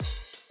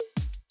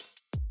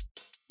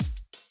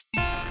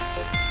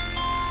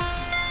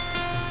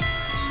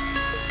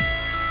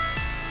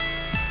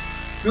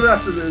Good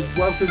afternoon.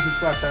 Welcome to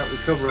Flat Out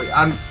Recovery.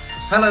 And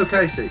hello,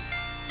 Casey.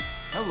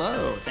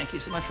 Hello. Thank you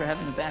so much for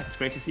having me back. It's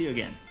great to see you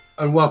again.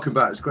 And welcome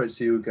back. It's great to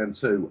see you again,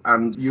 too.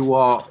 And you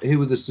are here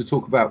with us to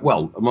talk about,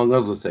 well, among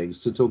other things,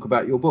 to talk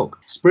about your book,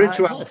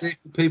 Spirituality Yes.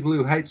 for People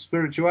Who Hate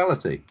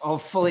Spirituality. I'll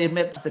fully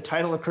admit the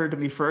title occurred to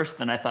me first,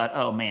 then I thought,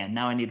 oh, man,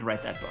 now I need to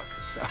write that book.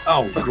 So.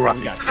 Oh,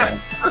 great.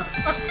 Yes.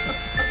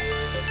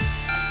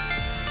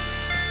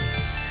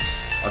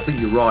 I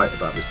think you're right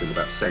about this thing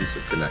about sense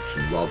of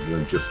connection rather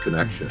than just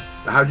connection.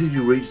 How did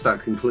you reach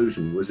that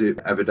conclusion? Was it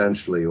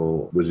evidentially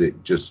or was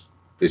it just,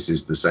 this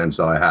is the sense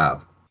I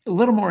have? A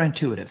little more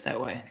intuitive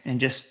that way. And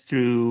just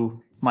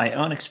through my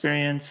own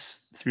experience,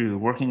 through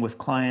working with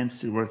clients,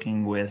 through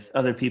working with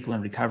other people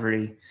in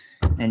recovery,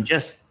 and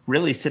just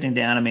really sitting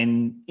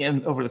down,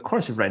 over the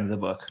course of writing the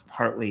book,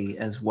 partly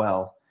as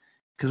well.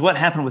 Because what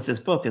happened with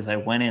this book is I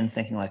went in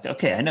thinking like,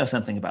 okay, I know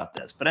something about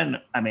this, but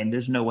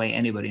there's no way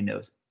anybody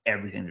knows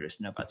everything there is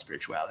to know about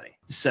spirituality.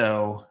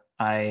 So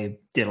I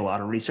did a lot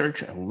of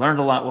research. I learned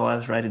a lot while I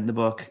was writing the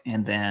book,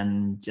 and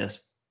then just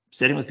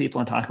sitting with people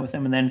and talking with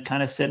them, and then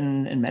kind of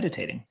sitting and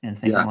meditating and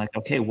thinking like,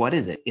 okay, what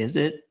is it? Is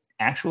it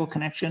actual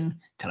connection?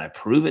 Can I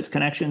prove it's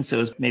connection?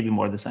 So it's maybe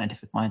more the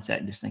scientific mindset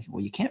and just thinking,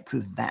 well, you can't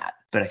prove that,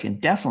 but I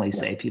can definitely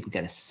say people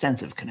get a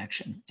sense of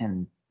connection,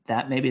 and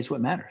that maybe is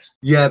what matters.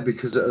 Yeah,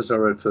 because as I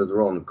read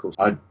further on, of course,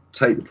 I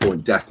take the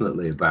point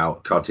definitely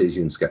about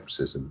Cartesian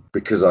skepticism,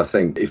 because I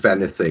think, if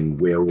anything,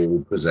 we're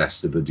all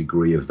possessed of a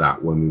degree of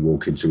that when we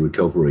walk into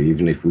recovery,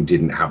 even if we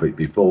didn't have it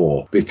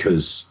before,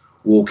 because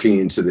walking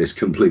into this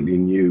completely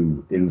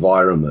new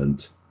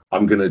environment,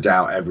 I'm going to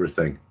doubt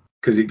everything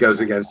because it goes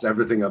against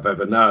everything I've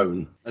ever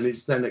known. And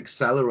it's then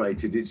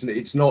accelerated.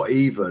 It's not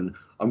even,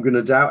 I'm going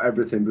to doubt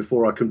everything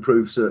before I can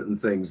prove certain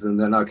things. And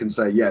then I can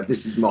say, yeah,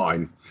 this is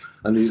mine.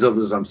 And these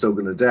others I'm still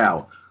going to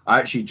doubt. I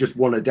actually just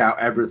want to doubt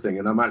everything.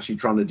 And I'm actually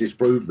trying to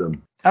disprove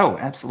them. Oh,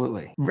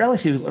 absolutely.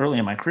 Relatively early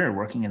in my career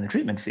working in the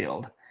treatment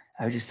field,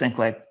 I would just think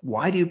like,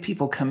 why do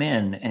people come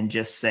in and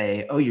just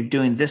say, oh, you're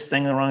doing this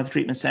thing wrong at the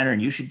treatment center and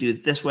you should do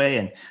it this way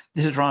and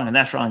this is wrong and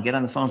that's wrong. Get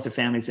on the phone with their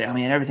family and say,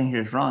 everything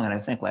here is wrong. And I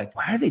think like,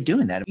 why are they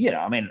doing that?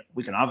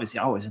 We can obviously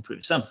always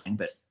improve something,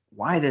 but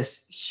why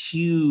this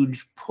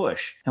huge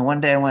push? And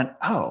one day I went,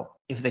 oh,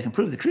 if they can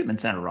prove the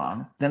treatment center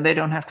wrong, then they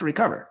don't have to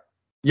recover.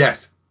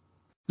 Yes.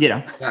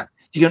 Yeah.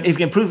 If you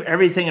can prove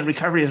everything in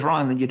recovery is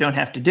wrong, then you don't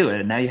have to do it.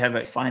 And now you have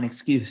a fine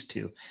excuse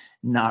to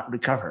not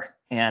recover.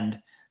 And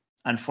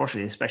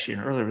unfortunately, especially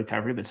in early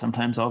recovery, but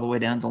sometimes all the way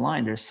down the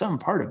line, there's some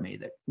part of me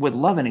that would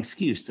love an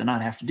excuse to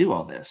not have to do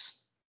all this.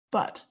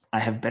 But I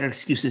have better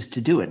excuses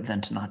to do it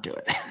than to not do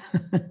it.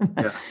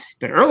 Yeah.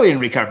 But early in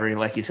recovery,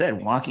 like you said,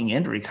 walking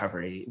into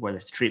recovery, whether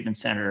it's treatment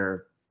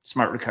center,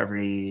 smart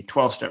recovery,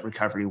 12-step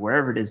recovery,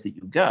 wherever it is that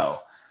you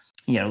go,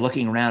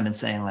 looking around and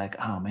saying like,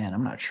 oh man,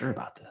 I'm not sure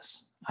about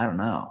this. I don't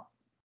know.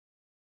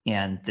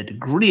 And the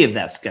degree of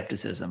that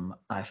skepticism,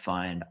 I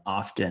find,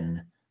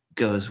 often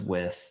goes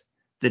with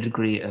the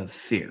degree of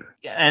fear.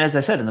 And as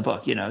I said in the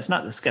book, it's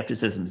not that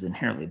skepticism is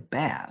inherently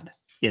bad.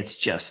 It's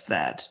just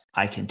that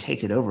I can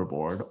take it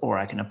overboard, or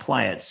I can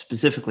apply it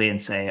specifically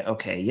and say,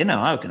 okay,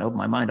 I can open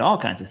my mind to all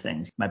kinds of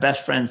things. My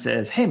best friend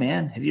says, hey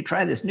man, have you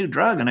tried this new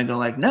drug? And I go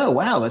like, no,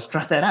 wow, let's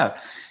try that out.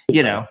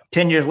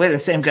 10 years later, the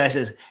same guy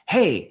says,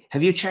 hey,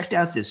 have you checked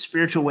out this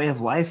spiritual way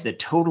of life that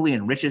totally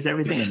enriches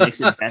everything and makes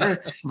it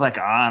better? I'm like,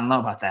 oh, I don't know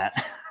about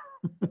that.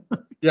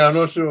 Yeah, I'm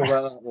not sure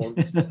about that one.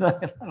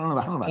 I don't know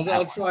about that.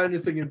 I'll try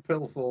anything in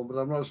pill form, but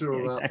I'm not sure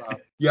about exactly.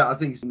 that. Yeah, I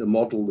think it's the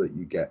model that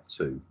you get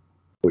to,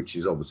 which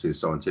is obviously a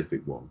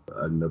scientific one,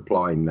 and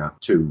applying that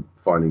to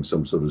finding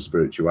some sort of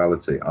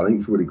spirituality. I think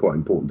it's really quite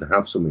important to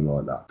have something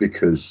like that,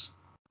 because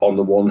on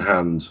the one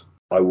hand,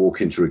 I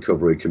walk into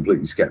recovery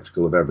completely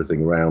skeptical of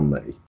everything around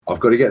me. I've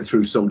got to get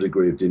through some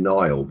degree of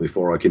denial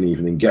before I can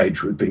even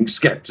engage with being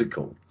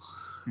skeptical.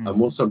 And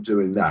once I'm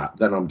doing that,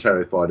 then I'm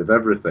terrified of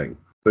everything.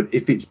 But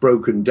if it's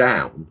broken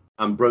down,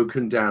 and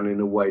broken down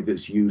in a way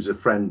that's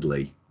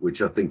user-friendly,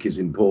 which I think is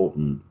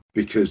important,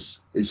 because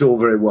it's all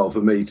very well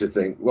for me to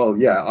think, well,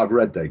 yeah, I've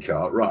read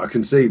Descartes, right, I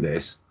can see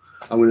this.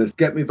 I'm going to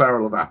get my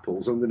barrel of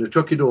apples, I'm going to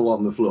chuck it all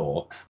on the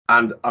floor,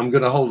 and I'm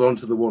going to hold on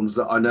to the ones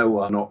that I know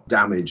are not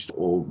damaged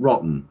or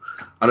rotten.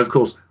 And of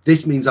course,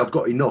 this means I've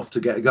got enough to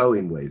get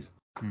going with.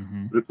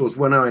 Mm-hmm. But of course,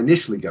 when I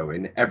initially go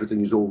in,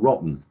 everything is all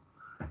rotten.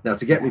 Now,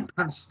 to get me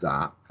past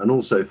that, and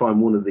also if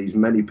I'm one of these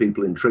many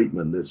people in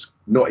treatment that's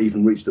not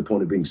even reached the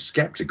point of being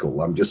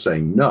skeptical, I'm just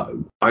saying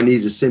no, I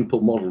need a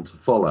simple model to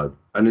follow.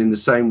 And in the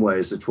same way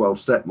as the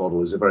 12-step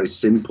model is a very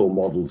simple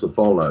model to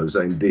follow,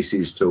 saying this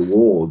is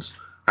towards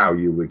how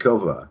you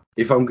recover.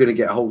 If I'm going to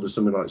get hold of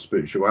something like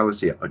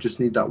spirituality, I just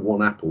need that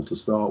one apple to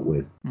start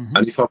with. Mm-hmm.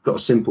 And if I've got a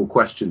simple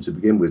question to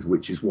begin with,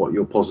 which is what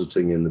you're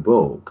positing in the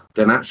book,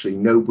 then actually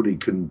nobody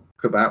can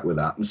come out with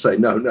that and say,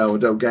 no, I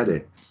don't get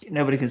it.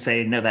 Nobody can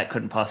say, no, that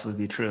couldn't possibly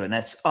be true. And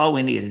that's all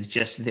we need is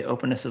just the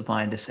openness of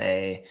mind to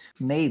say,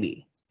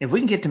 maybe. If we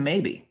can get to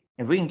maybe,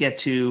 if we can get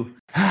to,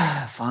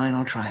 fine,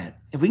 I'll try it.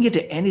 If we can get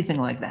to anything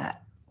like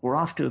that, we're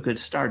off to a good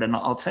start. And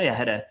I'll tell you, I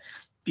had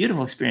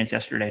beautiful experience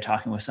yesterday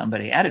talking with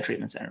somebody at a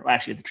treatment center, well,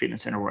 actually at the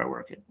treatment center where I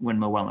work at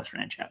Windmill Wellness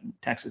Ranch out in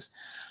Texas.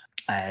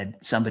 I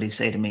had somebody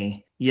say to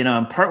me,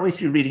 I'm partway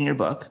through reading your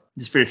book,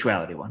 the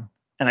spirituality one.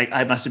 And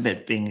I must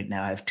admit, being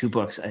now I have 2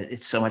 books,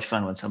 it's so much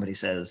fun when somebody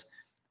says,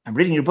 I'm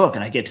reading your book,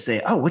 and I get to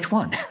say, oh, which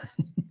one?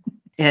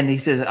 And he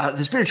says,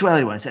 the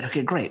spirituality one. I said,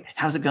 okay, great.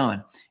 How's it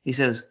going? He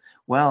says,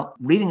 well,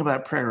 reading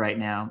about prayer right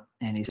now.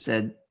 And he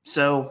said,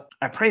 so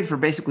I prayed for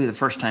basically the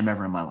first time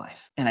ever in my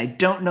life. And I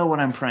don't know what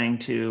I'm praying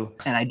to,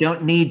 and I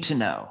don't need to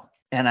know.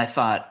 And I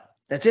thought,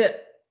 that's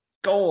it.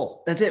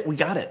 Goal. That's it. We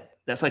got it.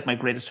 That's like my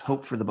greatest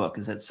hope for the book,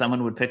 is that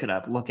someone would pick it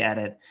up, look at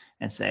it,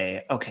 and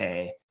say,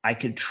 okay, I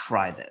could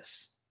try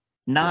this.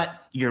 Not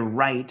you're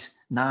right,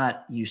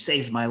 not you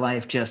saved my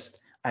life, just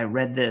I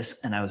read this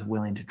and I was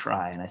willing to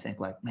try. And I think,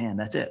 like, man,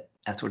 that's it.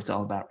 That's what it's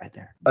all about right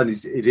there. And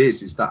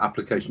it's that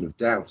application of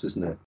doubt,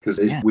 isn't it? Because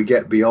if we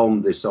get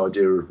beyond this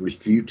idea of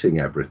refuting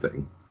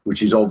everything,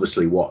 which is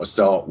obviously what I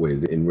start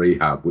with in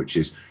rehab, which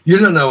is, you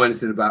don't know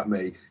anything about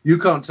me. You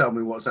can't tell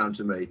me what's happened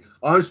to me.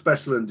 I'm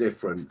special and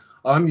different.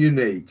 I'm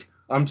unique.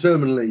 I'm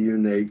terminally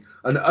unique,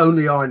 and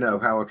only I know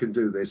how I can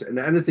do this. And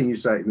anything you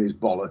say to me is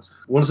bollocks.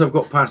 Once I've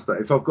got past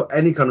that, if I've got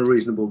any kind of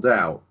reasonable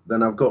doubt,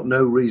 then I've got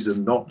no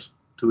reason not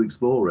to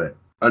explore it.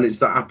 And it's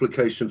that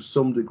application of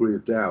some degree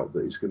of doubt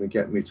that is going to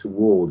get me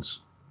towards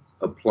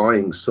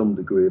applying some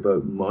degree of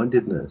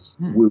open-mindedness.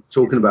 We were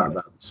talking about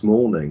that this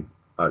morning,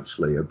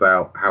 actually,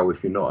 about how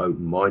if you're not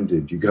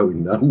open-minded, you're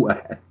going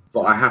nowhere.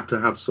 But I have to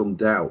have some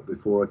doubt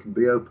before I can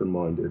be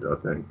open-minded, I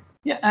think.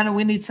 Yeah, and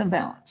we need some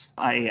balance.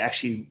 I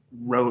actually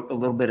wrote a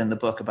little bit in the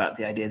book about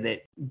the idea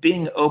that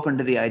being open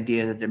to the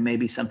idea that there may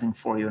be something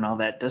for you and all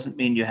that doesn't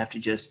mean you have to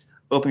just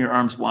open your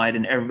arms wide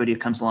and everybody who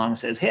comes along and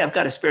says, hey, I've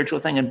got a spiritual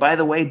thing, and by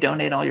the way,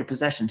 donate all your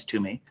possessions to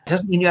me. It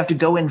doesn't mean you have to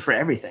go in for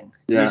everything.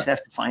 Yeah. You just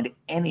have to find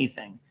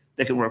anything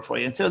that can work for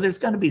you. And so there's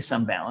going to be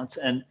some balance.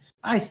 And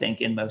I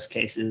think in most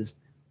cases,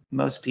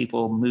 most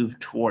people move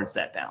towards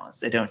that balance.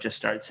 They don't just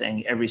start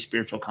saying every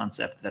spiritual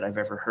concept that I've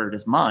ever heard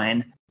is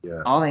mine.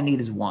 Yeah. All I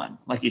need is one,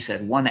 like you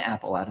said, one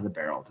apple out of the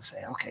barrel to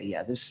say, okay,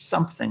 yeah, there's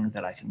something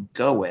that I can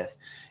go with.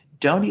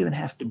 Don't even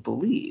have to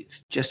believe,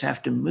 just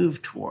have to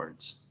move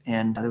towards.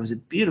 And there was a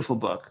beautiful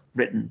book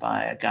written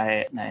by a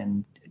guy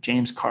named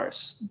James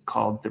Carse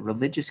called The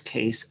Religious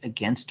Case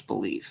Against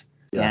Belief.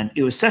 Yeah. And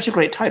it was such a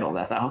great title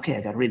that I thought, okay,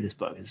 I got to read this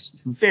book. It's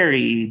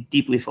very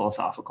deeply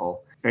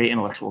philosophical, very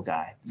intellectual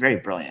guy, very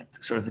brilliant.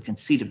 Sort of the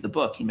conceit of the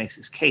book, he makes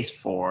his case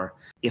for,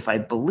 if I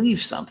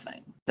believe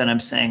something, then I'm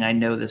saying I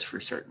know this for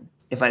certain.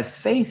 If I have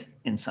faith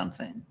in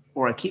something,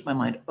 or I keep my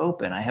mind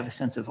open, I have a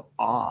sense of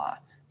awe,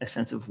 a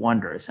sense of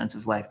wonder, a sense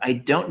of like, I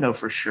don't know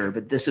for sure,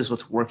 but this is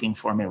what's working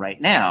for me right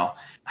now.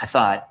 I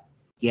thought,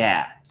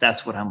 yeah,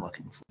 that's what I'm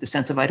looking for. The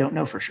sense of I don't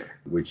know for sure.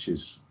 Which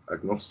is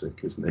agnostic,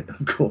 isn't it?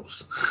 Of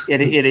course.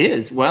 It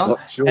is. Well,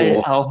 not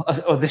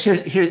sure.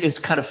 Here it's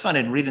kind of fun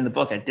in reading the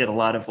book. I did a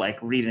lot of like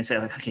reading and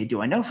saying like, okay,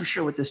 do I know for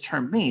sure what this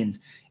term means?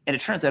 And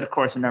it turns out, of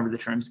course, a number of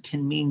the terms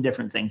can mean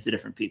different things to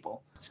different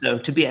people. So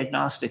to be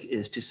agnostic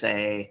is to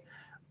say,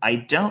 I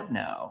don't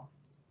know,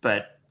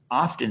 but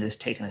often is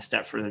taken a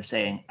step further,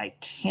 saying, I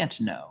can't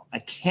know. I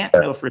can't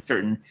know for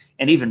certain.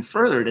 And even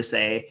further to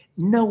say,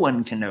 no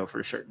one can know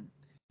for certain.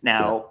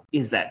 Now,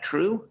 is that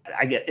true?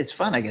 It's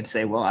fun. I get to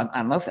say, well, I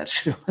don't know if that's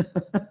true.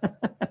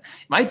 It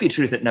might be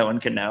true that no one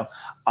can know.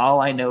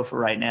 All I know for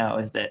right now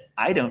is that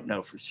I don't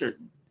know for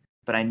certain,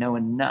 but I know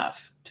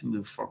enough to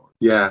move forward.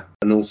 Yeah.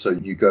 And also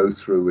you go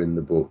through in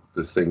the book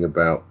the thing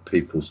about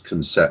people's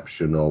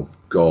conception of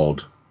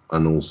God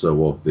and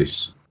also of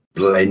this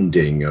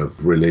blending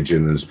of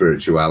religion and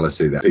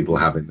spirituality that people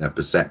have in their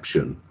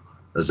perception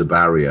as a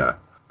barrier.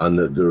 And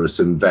that there are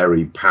some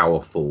very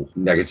powerful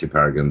negative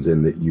paragons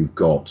in that you've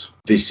got,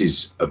 this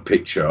is a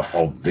picture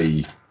of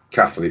the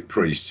Catholic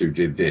priest who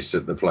did this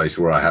at the place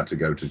where I had to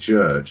go to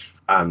church.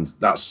 And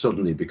that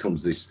suddenly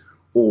becomes this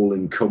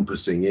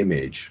all-encompassing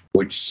image,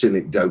 which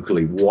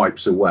synecdochally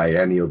wipes away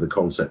any other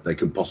concept they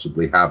can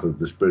possibly have of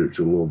the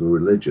spiritual or the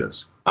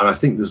religious. And I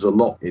think there's a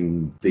lot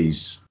in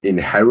these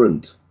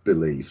inherent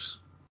beliefs,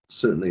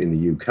 certainly in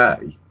the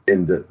UK,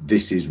 in that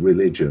this is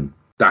religion.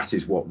 That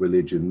is what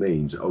religion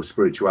means. Oh,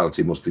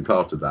 spirituality must be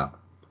part of that.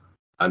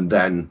 And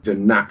then the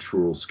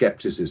natural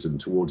skepticism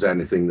towards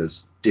anything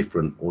that's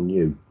different or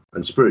new.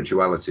 And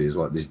spirituality is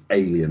like this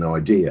alien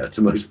idea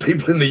to most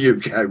people in the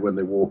UK when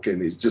they walk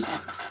in.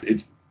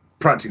 It's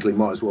practically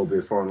might as well be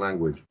a foreign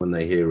language when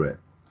they hear it.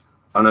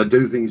 And I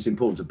do think it's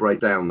important to break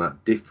down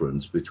that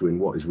difference between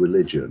what is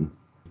religion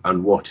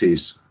and what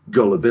is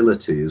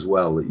gullibility as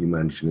well, that you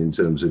mentioned in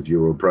terms of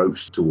your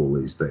approach to all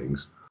these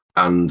things,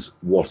 and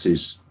what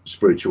is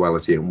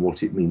spirituality and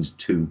what it means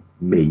to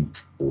me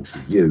or to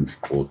you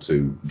or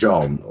to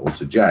John or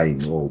to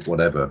Jane or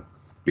whatever,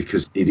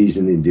 because it is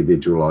an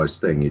individualized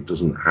thing. It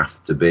doesn't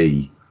have to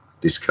be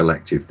this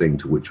collective thing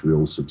to which we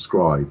all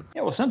subscribe.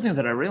 Yeah, well, something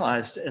that I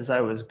realized as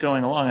I was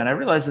going along, and I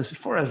realized this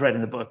before I was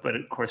writing the book, but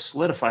it, of course,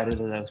 solidified it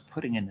as I was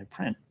putting it into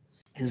print,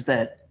 is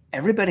that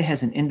everybody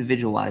has an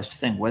individualized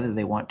thing, whether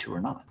they want to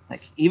or not.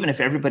 Like, even if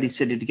everybody's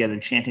sitting together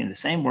chanting the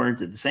same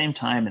words at the same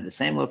time, in the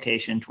same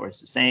location,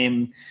 towards the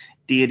same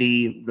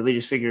deity,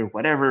 religious figure,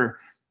 whatever,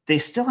 they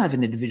still have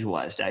an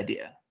individualized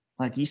idea.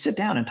 Like, you sit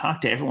down and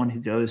talk to everyone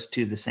who goes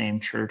to the same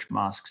church,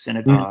 mosque,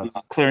 synagogue,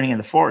 clearing in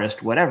the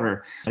forest,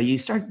 whatever. You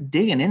start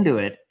digging into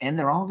it, and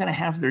they're all going to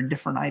have their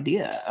different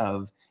idea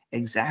of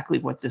exactly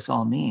what this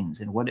all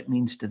means and what it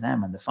means to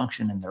them and the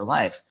function in their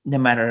life. No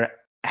matter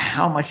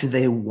how much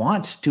they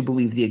want to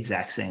believe the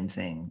exact same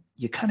thing,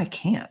 you kind of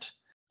can't.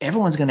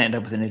 Everyone's going to end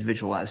up with an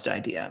individualized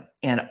idea.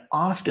 And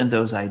often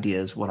those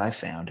ideas, what I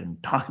found in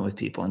talking with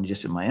people and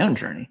just in my own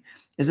journey,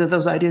 is that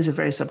those ideas are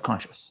very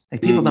subconscious.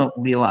 Like, people don't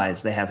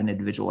realize they have an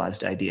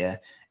individualized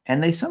idea.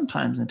 And they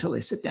sometimes, until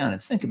they sit down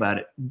and think about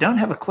it, don't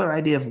have a clear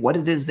idea of what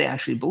it is they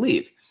actually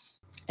believe.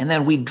 And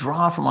then we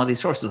draw from all these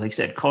sources, like I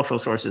said, cultural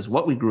sources,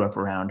 what we grew up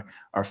around,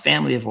 our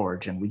family of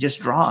origin. We just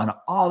draw on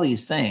all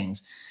these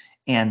things,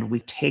 and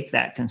we take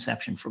that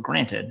conception for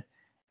granted.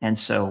 And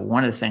so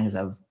one of the things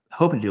I've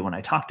hoping to do when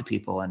I talk to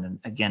people, and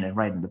again in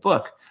writing the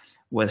book,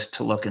 was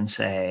to look and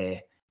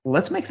say,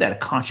 let's make that a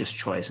conscious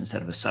choice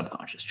instead of a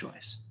subconscious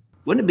choice.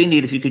 Wouldn't it be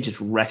neat if you could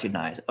just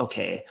recognize,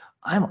 okay,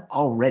 I'm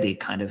already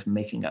kind of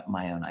making up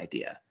my own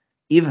idea,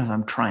 even if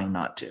I'm trying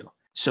not to.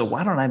 So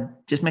why don't I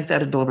just make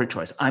that a deliberate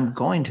choice? I'm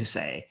going to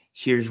say,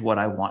 here's what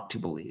I want to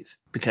believe.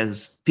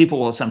 Because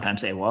people will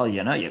sometimes say, well,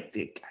 you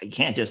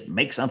can't just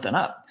make something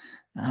up.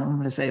 I'm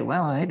going to say,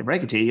 well, I hate to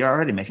break it to you, you're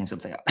already making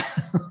something up.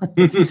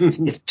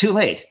 It's too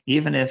late.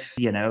 Even if,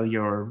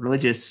 your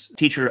religious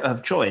teacher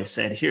of choice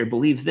said, here,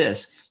 believe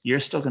this, you're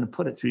still going to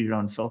put it through your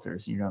own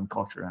filters and your own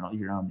culture and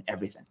your own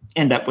everything.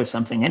 End up with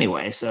something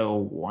anyway. So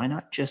why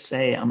not just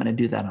say, I'm going to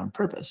do that on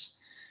purpose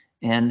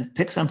and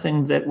pick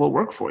something that will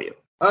work for you?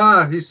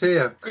 He's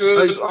here.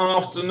 Good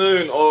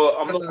afternoon, or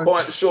I'm not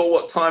quite sure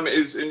what time it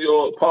is in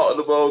your part of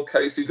the world,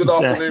 Casey. Good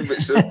afternoon,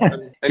 Richard.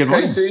 And Good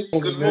Casey,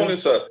 good morning,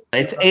 sir.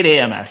 It's 8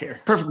 a.m. out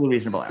here. Perfectly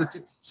reasonable hour.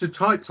 It's a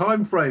tight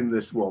time frame,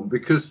 this one,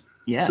 because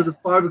Yeah. sort of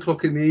 5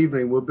 o'clock in the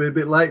evening will be a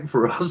bit late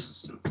for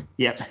us.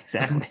 Yep,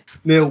 exactly.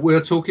 Neil,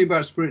 we're talking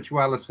about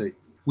spirituality,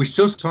 which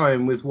does tie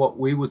in with what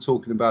we were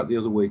talking about the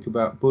other week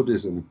about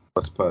Buddhism,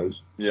 I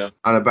suppose. Yeah.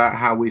 And about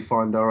how we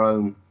find our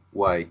own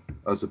way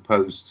as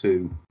opposed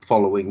to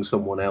following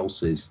someone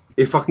else's.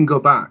 If I can go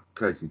back,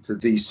 Casey, to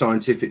the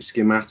scientific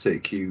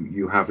schematic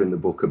you have in the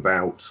book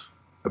about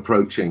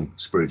approaching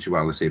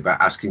spirituality, about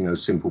asking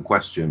those simple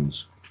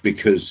questions,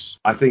 because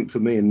I think for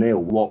me and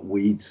Neil, what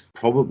we'd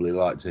probably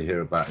like to hear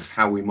about is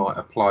how we might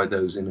apply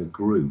those in a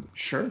group.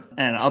 Sure.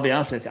 And I'll be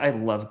honest with you, I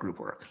love group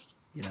work.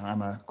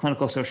 I'm a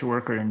clinical social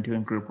worker, and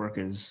doing group work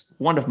is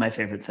one of my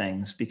favorite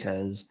things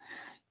because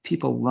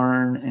people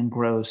learn and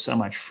grow so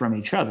much from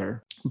each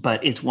other.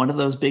 But it's one of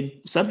those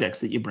big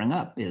subjects that you bring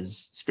up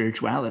is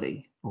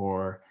spirituality,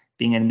 or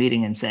being in a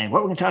meeting and saying,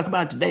 what we're going to talk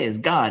about today is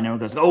God. And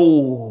everyone goes,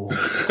 oh,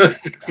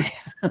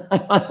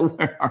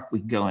 where are we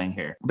going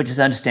here? But just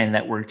understanding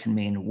that word can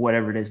mean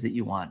whatever it is that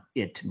you want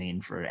it to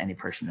mean for any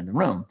person in the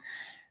room.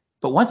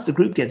 But once the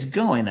group gets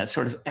going, that's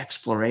sort of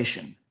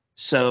exploration.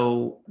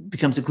 So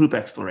becomes a group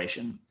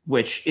exploration,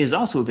 which is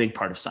also a big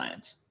part of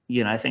science.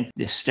 I think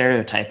the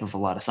stereotype of a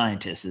lot of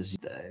scientists is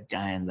the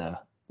guy in the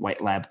white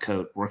lab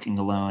coat working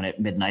alone at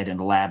midnight in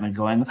a lab and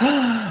going,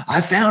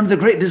 I found the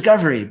great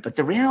discovery. But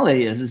the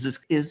reality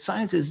is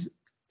science is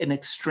an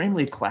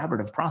extremely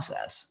collaborative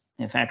process.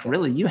 In fact,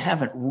 really, you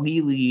haven't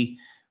really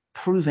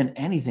proven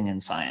anything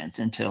in science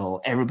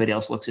until everybody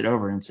else looks it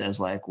over and says,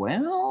 like,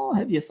 well,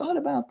 have you thought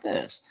about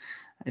this?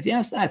 Have you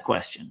asked that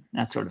question?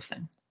 That sort of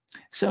thing.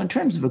 So in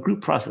terms of a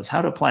group process,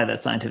 how to apply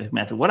that scientific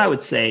method, what I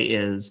would say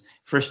is,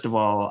 first of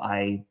all,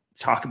 I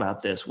talk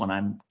about this when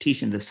I'm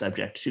teaching this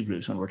subject to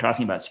groups, when we're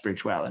talking about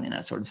spirituality and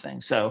that sort of thing.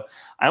 So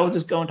I will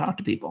just go and talk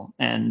to people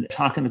and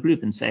talk in the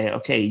group and say,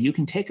 okay, you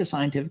can take a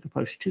scientific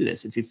approach to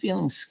this. If you're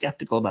feeling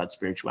skeptical about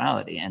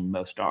spirituality, and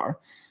most are,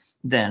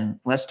 then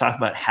let's talk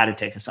about how to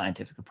take a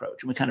scientific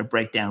approach. And we kind of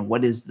break down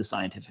what is the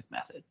scientific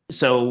method.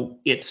 So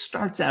it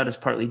starts out as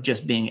partly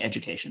just being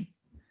education,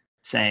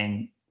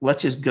 saying,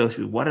 let's just go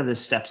through what are the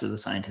steps of the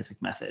scientific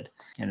method.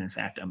 And in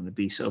fact, I'm going to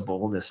be so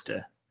bold as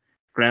to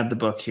grab the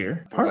book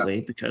here,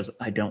 partly because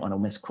I don't want to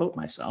misquote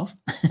myself.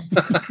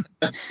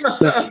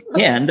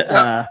 And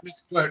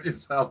misquote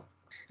yourself.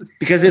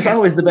 Because it's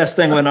always the best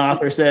thing when an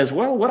author says,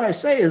 well, what I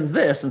say is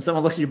this, and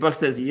someone looks at your book and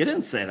says, you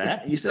didn't say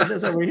that. You said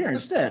this over here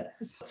instead.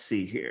 Let's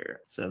see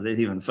here. So the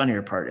even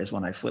funnier part is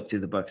when I flip through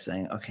the book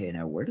saying, okay,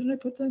 now where did I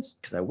put this?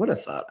 Because I would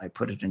have thought I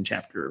put it in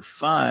chapter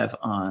 5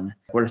 on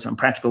what are some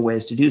practical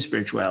ways to do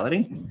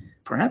spirituality,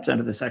 perhaps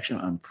under the section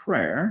on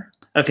prayer.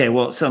 Okay,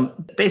 well,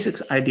 some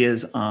basic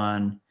ideas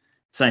on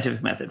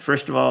scientific method.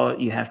 First of all,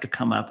 you have to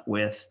come up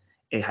with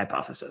a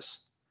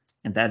hypothesis,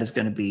 and that is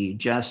going to be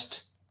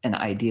just an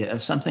idea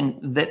of something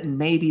that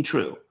may be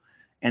true.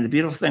 And the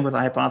beautiful thing with a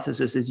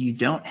hypothesis is you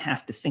don't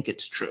have to think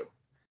it's true.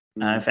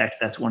 In fact,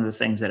 that's one of the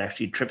things that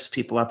actually trips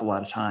people up a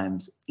lot of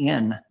times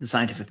in the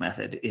scientific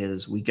method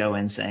is we go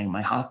in saying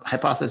my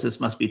hypothesis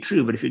must be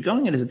true. But if you're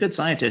going in as a good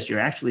scientist, you're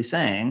actually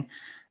saying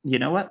you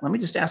know what? Let me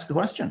just ask a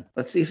question.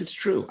 Let's see if it's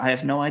true. I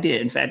have no idea.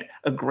 In fact,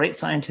 a great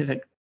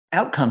scientific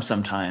outcome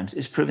sometimes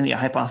is proving the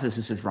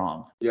hypothesis is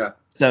wrong. Yeah.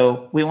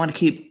 So we want to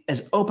keep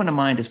as open a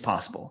mind as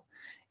possible.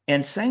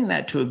 And saying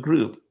that to a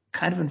group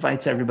kind of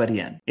invites everybody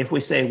in. If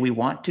we say we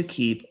want to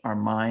keep our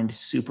mind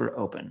super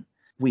open,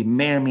 we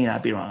may or may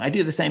not be wrong. I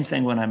do the same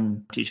thing when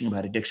I'm teaching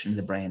about addiction to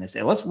the brain. I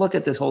say, let's look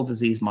at this whole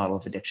disease model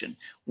of addiction.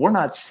 We're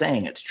not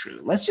saying it's true.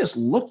 Let's just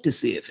look to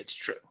see if it's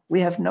true. We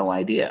have no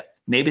idea.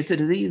 Maybe it's a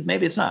disease,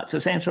 maybe it's not. So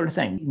same sort of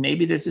thing.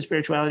 Maybe there's a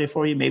spirituality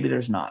for you, maybe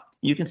there's not.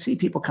 You can see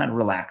people kind of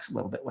relax a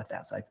little bit with that.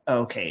 It's like,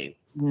 okay,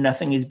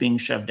 nothing is being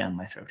shoved down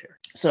my throat here.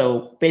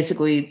 So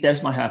basically,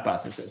 there's my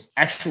hypothesis.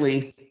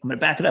 Actually, I'm going to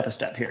back it up a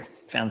step here.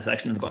 Found the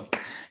section in the book.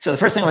 So the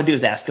first thing I want to do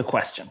is ask a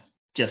question.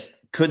 Just,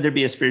 could there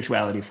be a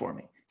spirituality for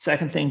me?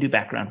 Second thing, do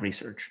background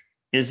research.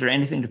 Is there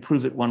anything to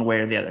prove it one way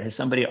or the other? Has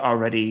somebody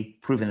already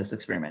proven this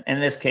experiment? And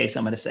in this case,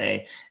 I'm going to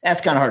say,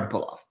 that's kind of hard to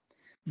pull off.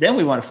 Then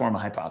we want to form a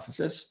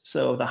hypothesis.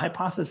 So the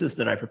hypothesis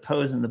that I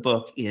propose in the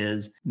book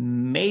is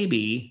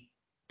maybe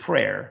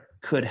prayer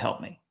could help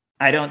me.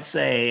 I don't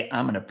say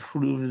I'm going to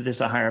prove that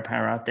there's a higher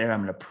power out there.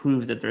 I'm going to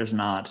prove that there's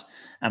not.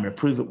 I'm going to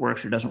prove it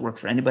works or doesn't work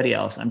for anybody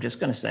else. I'm just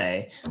going to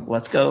say,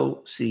 let's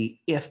go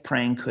see if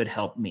praying could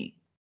help me.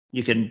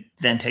 You can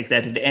then take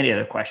that into any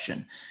other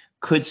question.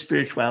 Could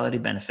spirituality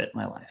benefit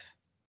my life?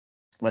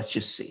 Let's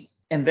just see.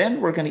 And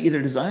then we're going to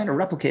either design or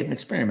replicate an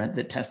experiment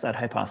that tests that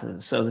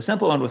hypothesis. So the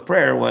simple one with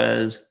prayer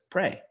was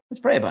pray.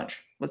 Let's pray a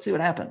bunch. Let's see what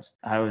happens.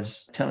 I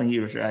was telling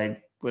you, I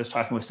was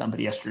talking with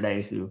somebody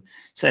yesterday who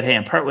said, hey,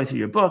 I'm partway through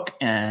your book.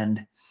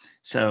 And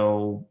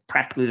so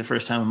practically the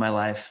first time in my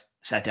life,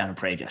 I sat down and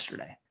prayed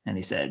yesterday. And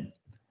he said,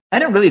 I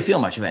didn't really feel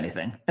much of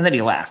anything. And then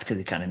he laughed because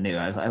he kind of knew.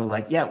 I was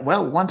like, yeah,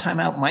 well, one time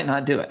out might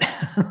not do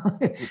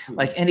it.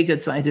 Like any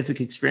good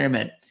scientific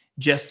experiment,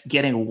 just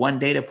getting one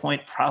data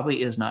point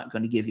probably is not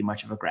going to give you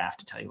much of a graph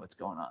to tell you what's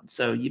going on.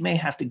 So you may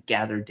have to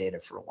gather data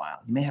for a while.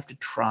 You may have to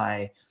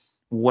try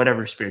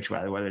whatever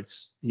spirituality, whether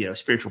it's,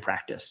 spiritual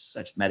practice,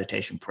 such as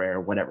meditation, prayer,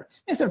 whatever.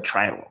 You have to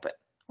try it a little bit.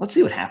 Let's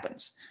see what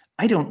happens.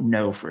 I don't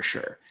know for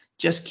sure.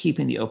 Just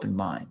keeping the open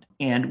mind.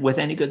 And with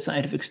any good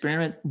scientific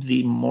experiment,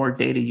 the more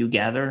data you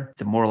gather,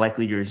 the more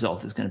likely your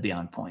result is going to be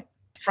on point.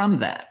 From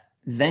that,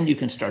 then you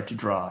can start to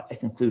draw a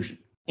conclusion.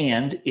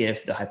 And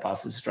if the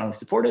hypothesis is strongly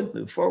supported,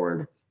 move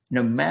forward.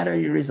 No matter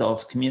your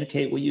results,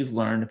 communicate what you've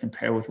learned and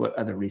compare with what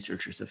other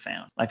researchers have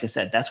found. Like I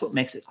said, that's what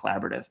makes it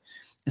collaborative.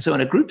 And so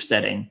in a group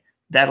setting,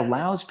 that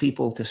allows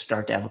people to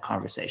start to have a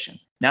conversation.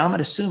 Now, I'm going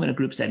to assume in a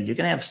group setting, you're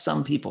going to have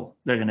some people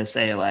that are going to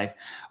say like,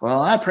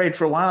 well, I prayed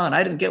for a while and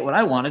I didn't get what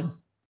I wanted.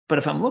 But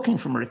if I'm looking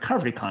from a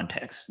recovery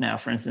context, now,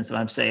 for instance, if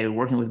I'm, say,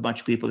 working with a bunch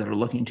of people that are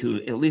looking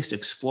to at least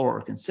explore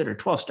or consider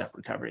 12-step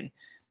recovery,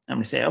 I'm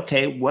going to say,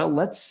 okay, well,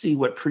 let's see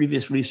what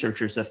previous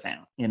researchers have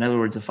found. In other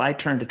words, if I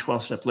turn to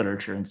 12-step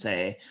literature and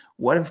say,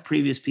 what have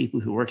previous people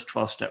who worked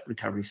 12-step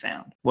recovery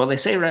found? Well, they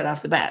say right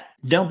off the bat,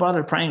 don't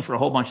bother praying for a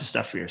whole bunch of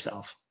stuff for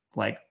yourself,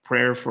 like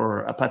prayer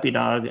for a puppy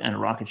dog and a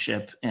rocket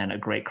ship and a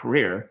great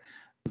career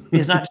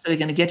is not necessarily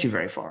going to get you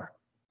very far.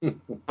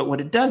 But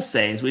what it does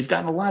say is we've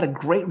gotten a lot of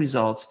great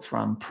results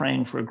from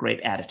praying for a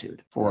great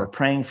attitude, for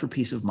praying for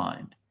peace of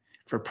mind,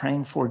 for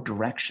praying for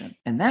direction.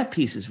 And that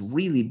piece is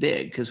really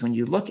big because when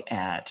you look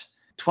at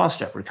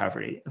 12-step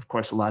recovery, of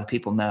course, a lot of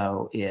people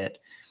know it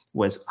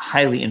was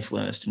highly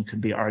influenced and could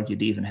be argued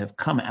to even have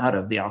come out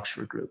of the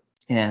Oxford group.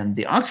 And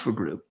the Oxford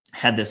group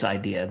had this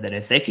idea that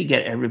if they could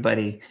get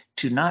everybody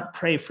to not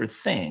pray for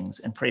things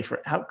and pray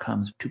for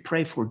outcomes, to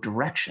pray for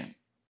direction,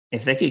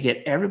 if they could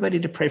get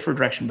everybody to pray for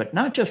direction, but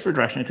not just for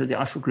direction, because the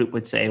Oxford group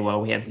would say,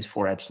 well, we have these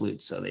 4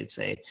 absolutes. So they'd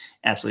say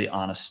absolutely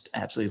honest,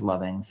 absolutely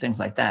loving, things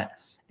like that.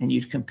 And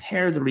you'd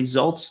compare the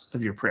results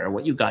of your prayer,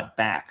 what you got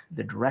back,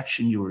 the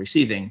direction you were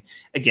receiving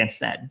against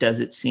that. Does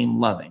it seem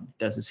loving?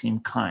 Does it seem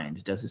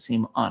kind? Does it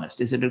seem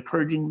honest? Is it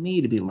encouraging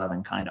me to be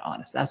loving, kind,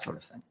 honest? That sort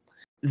of thing.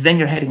 Then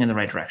you're heading in the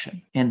right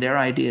direction. And their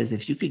idea is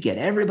if you could get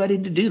everybody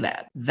to do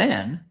that,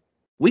 then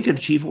we could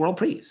achieve world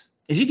peace.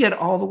 If you get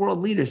all the world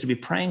leaders to be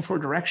praying for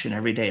direction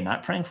every day,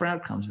 not praying for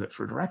outcomes, but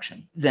for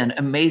direction, then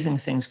amazing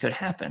things could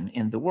happen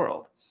in the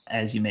world.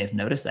 As you may have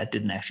noticed, that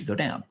didn't actually go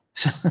down.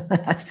 So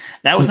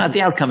that was not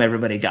the outcome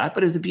everybody got,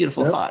 but it was a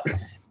beautiful thought.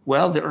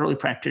 Well, the early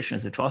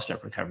practitioners of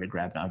 12-step recovery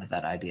grabbed onto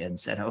that idea and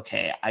said,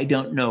 okay, I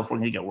don't know if we're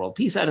going to get world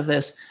peace out of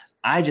this.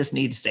 I just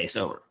need to stay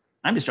sober.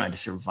 I'm just trying to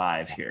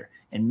survive here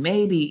and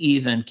maybe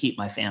even keep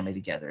my family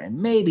together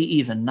and maybe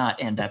even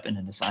not end up in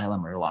an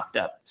asylum or locked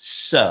up.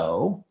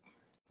 So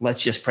let's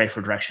just pray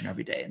for direction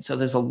every day. And so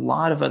there's a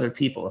lot of other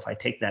people, if I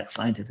take that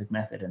scientific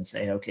method and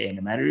say, okay,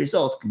 no matter your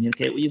results,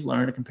 communicate what you've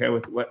learned and compare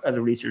with what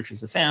other researchers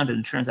have found.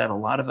 And it turns out a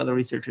lot of other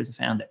researchers have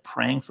found that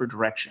praying for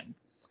direction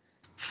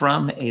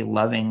from a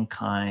loving,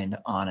 kind,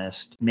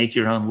 honest, make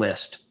your own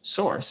list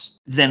source,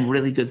 then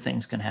really good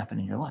things can happen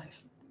in your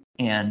life.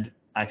 And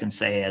I can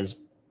say as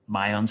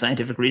my own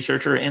scientific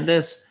researcher in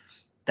this,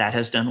 that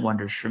has done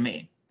wonders for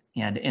me.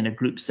 And in a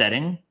group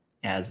setting,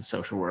 as a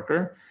social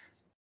worker,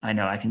 I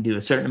know I can do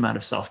a certain amount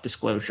of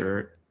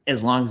self-disclosure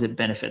as long as it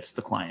benefits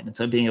the client. And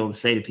so being able to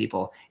say to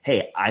people,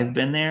 hey, I've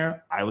been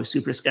there. I was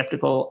super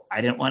skeptical.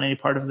 I didn't want any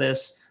part of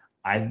this.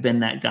 I've been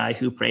that guy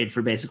who prayed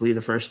for basically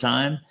the first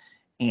time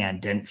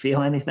and didn't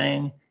feel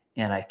anything.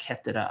 And I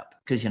kept it up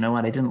because, you know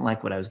what? I didn't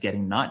like what I was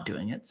getting not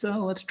doing it.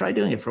 So let's try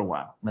doing it for a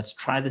while. Let's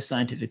try the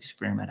scientific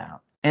experiment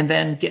out. And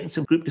then getting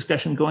some group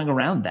discussion going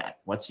around that.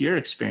 What's your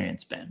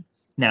experience been?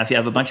 Now, if you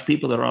have a bunch of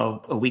people that are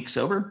all a week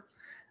sober,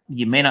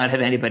 you may not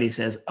have anybody who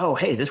says, oh,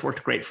 hey, this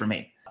worked great for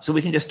me. So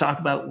we can just talk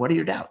about what are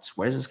your doubts?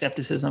 Where's the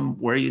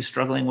skepticism? Where are you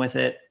struggling with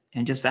it?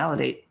 And just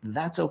validate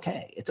that's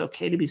okay. It's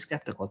okay to be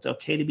skeptical. It's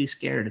okay to be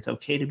scared. It's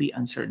okay to be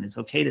uncertain. It's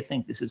okay to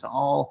think this is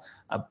all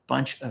a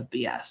bunch of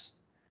BS.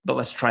 But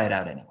let's try it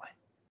out anyway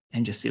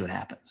and just see what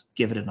happens.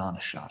 Give it an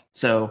honest shot.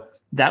 So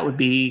that would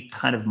be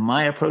kind of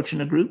my approach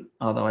in a group,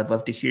 although I'd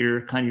love to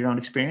hear kind of your own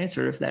experience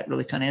or if that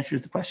really kind of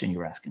answers the question you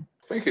were asking.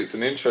 I think it's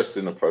an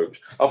interesting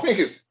approach. I think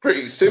it's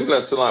pretty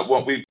similar to like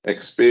what we've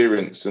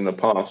experienced in the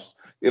past.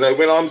 You know,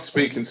 when I'm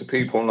speaking to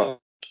people like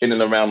in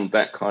and around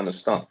that kind of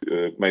stuff,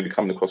 maybe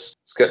coming across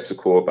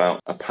skeptical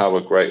about a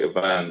power greater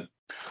than,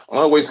 I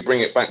always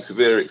bring it back to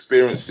their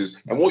experiences.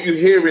 And what you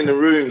hear in the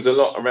rooms a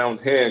lot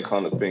around here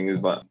kind of thing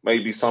is like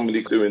maybe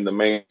somebody doing the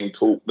main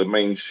talk, the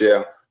main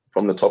share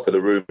from the top of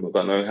the room. I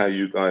don't know how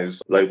you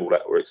guys label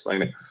that or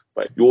explain it,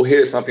 but you'll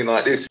hear something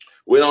like this.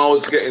 When I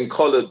was getting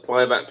collared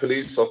by that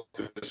police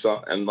officer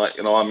and like,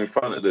 you know, I'm in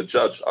front of the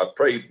judge, I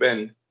prayed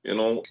then, you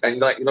know, and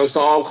like, you know, so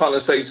I'll kind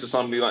of say to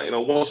somebody like, you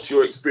know, what's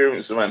your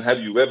experience around, have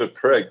you ever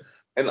prayed?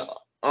 And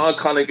I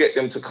kind of get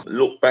them to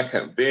look back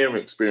at their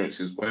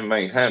experiences when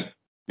they had,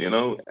 you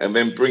know, and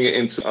then bring it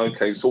into,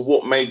 okay, so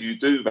what made you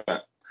do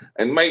that?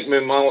 And make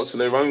them answer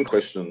their own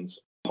questions.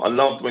 I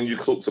loved when you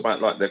talked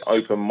about like the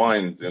open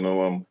mind, you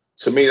know,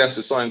 to me, that's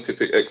a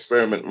scientific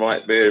experiment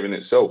right there in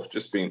itself,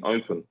 just being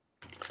open.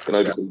 You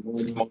know, because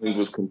my mind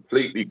was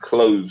completely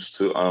closed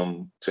to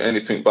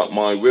anything but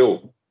my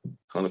will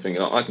kind of thing. You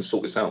know, I can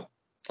sort this out.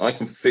 I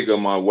can figure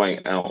my way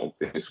out of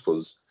this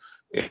because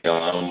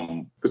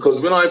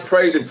when I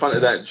prayed in front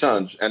of that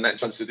judge and that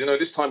judge said, you know,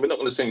 this time we're not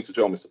going to send you to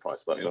jail, Mr.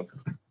 Price, but, you know,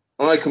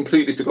 I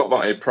completely forgot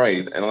that I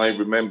prayed and I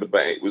remembered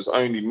that it was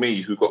only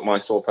me who got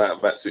myself out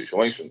of that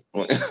situation.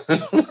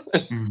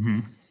 Mm-hmm.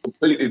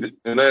 Completely,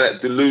 you know,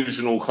 that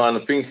delusional kind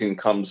of thinking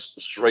comes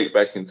straight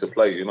back into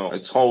play. You know, I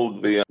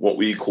told the what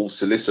we call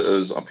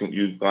solicitors, I think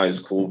you guys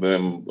call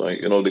them,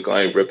 like, you know, the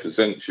guy who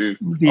represents you.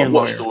 The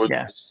lawyer,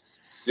 yeah.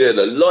 Yeah,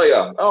 the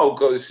lawyer. Oh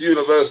God, it's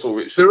universal,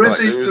 Richard. There is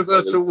a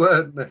universal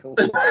word now.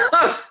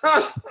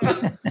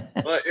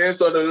 Right, yeah,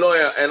 so the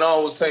lawyer, and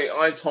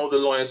I told the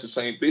lawyer to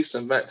say this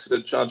and that to the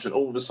judge, and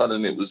all of a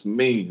sudden it was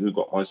me who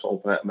got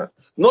myself out of that.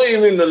 Not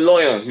even the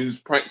lawyer who's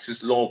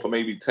practiced law for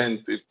maybe 10,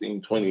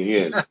 15, 20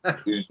 years,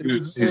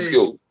 who's his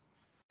skill.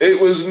 It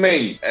was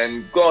me,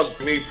 and God,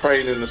 me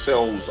praying in the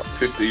cells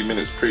 15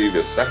 minutes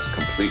previous, that's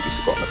completely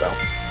forgotten about.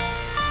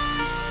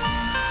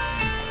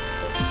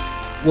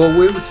 Well,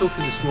 we were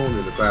talking this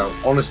morning about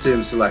honesty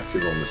and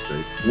selective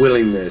honesty,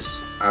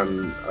 willingness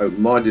and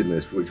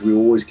open-mindedness, which we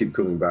always keep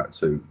coming back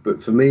to.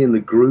 But for me, in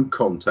the group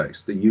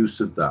context, the use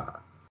of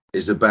that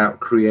is about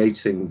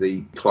creating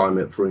the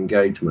climate for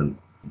engagement.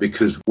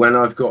 Because when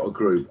I've got a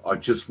group, I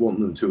just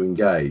want them to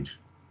engage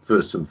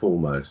first and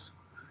foremost,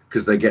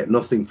 because they get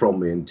nothing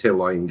from me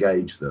until I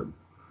engage them.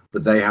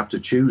 But they have to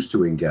choose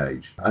to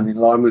engage. And in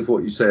line with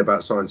what you say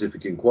about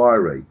scientific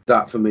inquiry,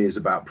 that for me is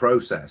about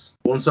process.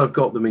 Once I've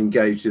got them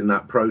engaged in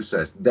that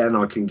process, then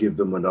I can give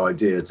them an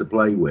idea to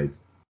play with.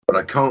 But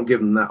I can't give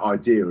them that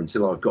idea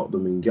until I've got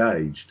them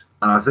engaged.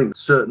 And I think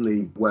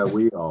certainly where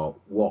we are,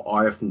 what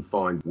I often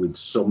find with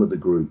some of the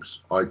groups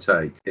I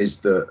take is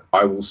that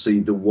I will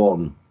see the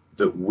one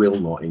that will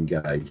not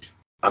engage.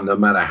 And no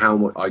matter how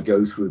much I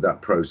go through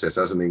that process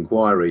as an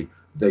inquiry,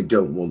 they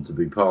don't want to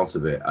be part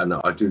of it. And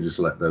I do just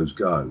let those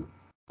go.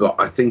 But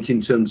I think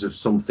in terms of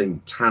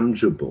something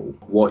tangible,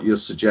 what you're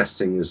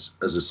suggesting as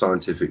a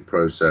scientific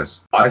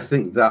process, I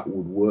think that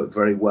would work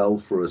very well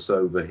for us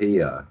over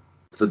here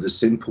for the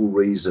simple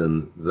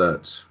reason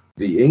that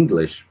the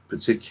English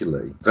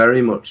particularly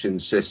very much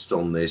insist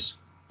on this.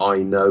 I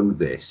know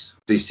this.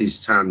 This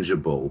is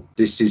tangible.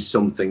 This is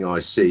something I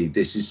see.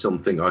 This is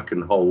something I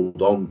can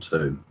hold on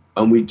to.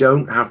 And we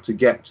don't have to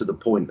get to the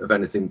point of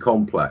anything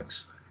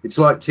complex. It's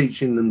like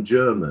teaching them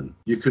German.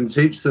 You can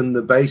teach them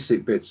the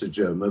basic bits of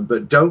German,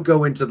 but don't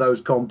go into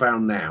those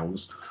compound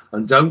nouns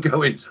and don't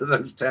go into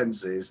those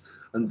tenses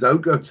and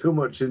don't go too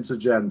much into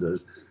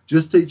genders.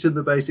 Just teach them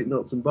the basic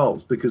nuts and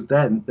bolts, because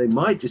then they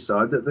might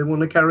decide that they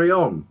want to carry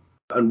on.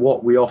 And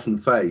what we often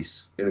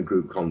face in a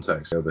group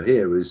context over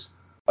here is,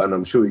 and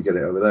I'm sure you get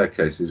it over there,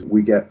 cases,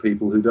 we get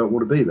people who don't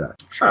want to be there.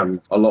 Sure.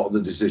 And a lot of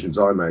the decisions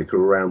I make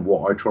are around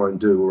what I try and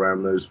do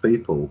around those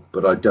people,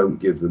 but I don't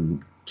give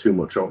them too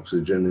much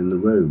oxygen in the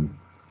room.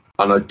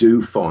 And I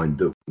do find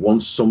that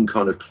once some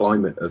kind of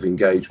climate of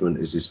engagement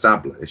is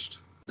established,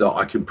 that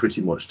I can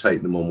pretty much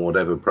take them on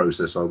whatever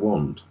process I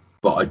want.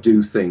 But I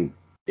do think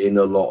in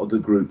a lot of the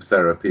group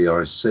therapy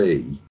I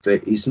see,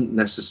 there isn't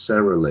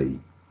necessarily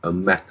a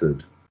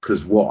method,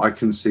 because what I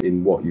can see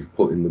in what you've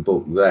put in the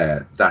book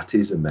there, that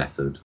is a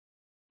method.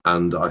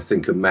 And I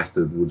think a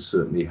method would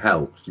certainly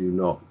help. Do you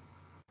not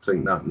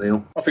think that,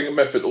 Neil? I think a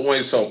method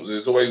always helps.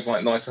 It's always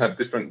like nice to have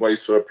different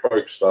ways to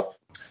approach stuff.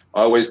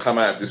 I always come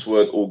out of this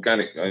word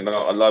organic. You know,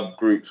 I love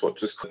groups what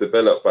just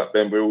develop, but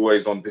then we're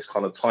always on this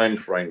kind of time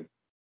frame.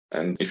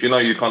 And if you know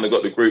you kind of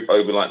got the group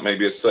over like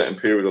maybe a certain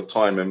period of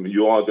time, and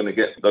you are going to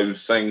get those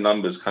same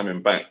numbers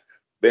coming back,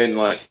 then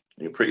like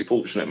you're pretty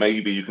fortunate.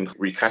 Maybe you can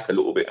recap a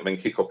little bit and then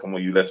kick off from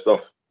where you left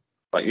off.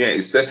 But yeah,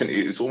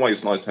 it's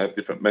always nice to have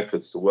different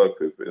methods to work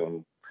with.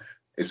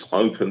 It's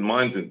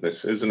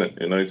open-mindedness, isn't it?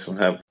 You know, to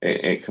have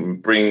it can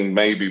bring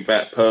maybe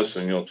that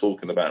person you're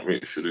talking about,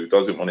 Richard, who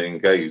doesn't want to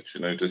engage.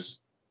 You know,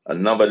 just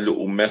another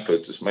little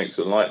method just makes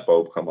a light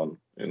bulb come on.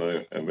 You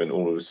know, and then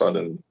all of a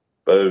sudden,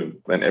 boom,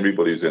 then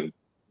everybody's in.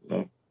 You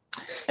know.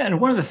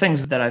 And one of the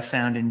things that I've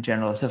found in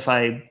general is if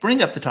I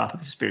bring up the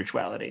topic of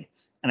spirituality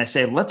and I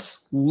say,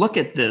 let's look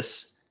at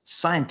this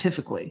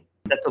scientifically,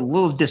 that's a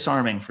little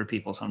disarming for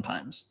people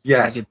sometimes.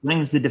 Yes. Like it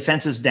brings the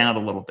defenses down a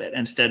little bit.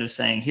 Instead of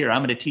saying, here,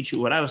 I'm going to teach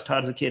you what I was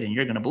taught as a kid and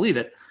you're going to believe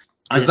it,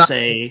 I just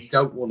say,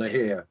 don't want to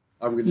hear.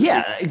 I'm going to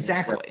yeah,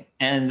 exactly. Yeah.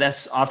 And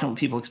that's often what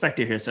people expect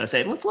to hear. So I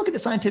say, let's look at it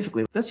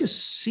scientifically. Let's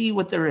just see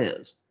what there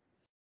is.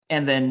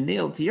 And then,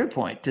 Neil, to your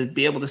point, to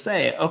be able to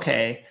say,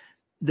 okay,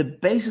 the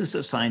basis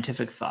of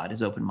scientific thought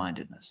is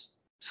open-mindedness.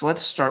 So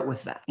let's start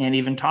with that and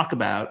even talk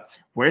about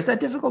where is that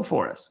difficult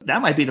for us?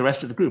 That might be the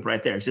rest of the group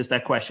right there. It's just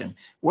that question.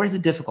 Where is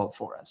it difficult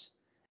for us?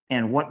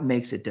 And what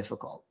makes it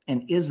difficult?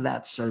 And is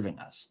that serving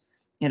us?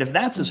 And if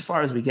that's as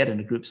far as we get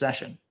in a group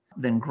session,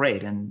 then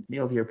great. And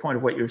Neil, to your point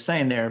of what you're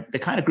saying there, the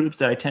kind of groups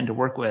that I tend to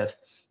work with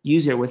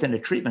usually are within a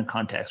treatment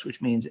context,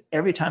 which means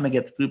every time I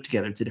get the group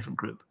together, it's a different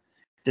group.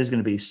 There's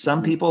going to be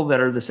some people that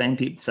are the same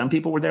people. Some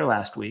people were there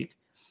last week.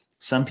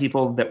 Some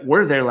people that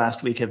were there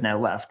last week have now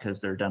left because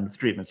they're done with the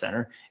treatment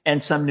center,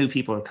 and some new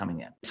people are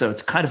coming in. So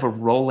it's kind of a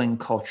rolling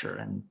culture,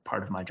 and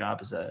part of my job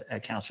as a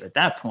counselor at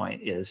that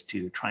point is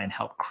to try and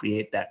help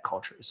create that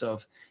culture. So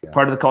if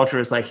part of the culture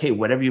is like, hey,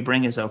 whatever you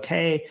bring is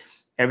okay,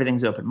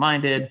 everything's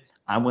open-minded,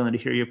 I'm willing to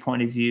hear your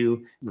point of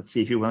view, let's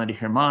see if you're willing to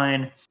hear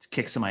mine, let's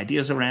kick some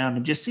ideas around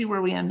and just see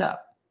where we end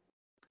up.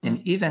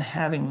 And even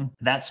having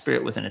that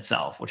spirit within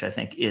itself, which I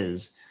think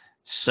is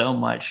so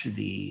much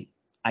the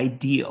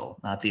ideal,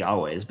 not the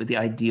always, but the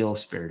ideal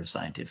spirit of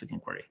scientific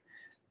inquiry,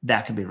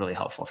 that can be really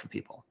helpful for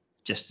people.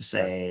 Just to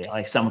say,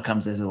 like someone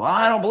comes and says, well,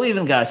 I don't believe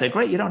in God. I say,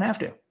 great, you don't have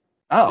to.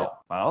 Oh,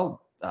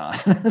 well,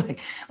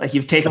 like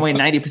you've taken away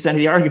 90% of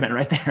the argument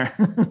right there.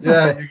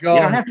 Yeah, you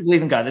don't have to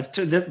believe in God.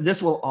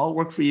 This will all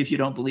work for you if you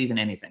don't believe in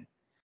anything.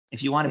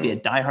 If you want to be a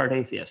diehard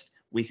atheist,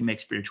 we can make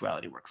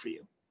spirituality work for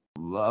you.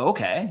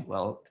 Okay,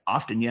 well,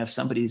 often you have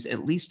somebody's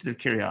at least their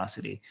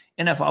curiosity.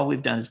 And if all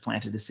we've done is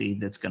planted a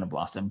seed that's going to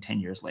blossom 10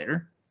 years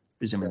later,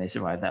 presuming they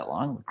survive that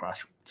long, we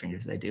cross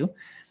fingers they do,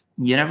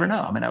 you never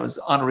know. I mean, I was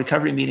on a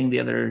recovery meeting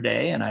the other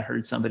day and I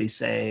heard somebody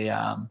say,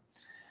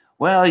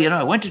 well,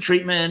 I went to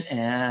treatment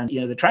and,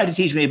 they tried to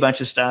teach me a bunch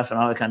of stuff and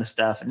all that kind of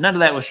stuff. And none of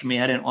that was for me.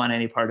 I didn't want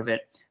any part of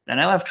it. Then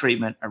I left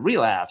treatment, a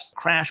relapse,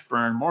 crash,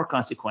 burn, more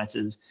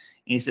consequences.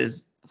 And he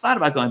says, I thought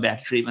about going back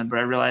to treatment, but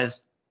I realized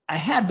I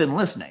had been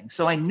listening,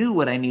 so I knew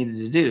what I needed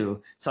to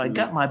do. So I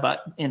got my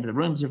butt into the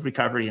rooms of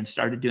recovery and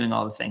started doing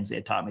all the things they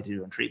had taught me to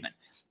do in treatment.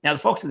 Now, the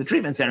folks at the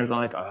treatment center are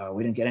going like, oh,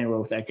 we didn't get anywhere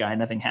with that guy.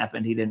 Nothing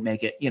happened. He didn't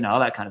make it, all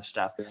that kind of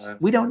stuff. Yeah.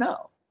 We don't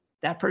know.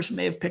 That person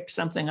may have picked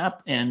something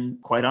up.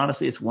 And quite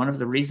honestly, it's one of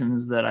the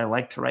reasons that I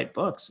like to write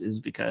books is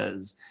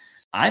because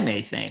I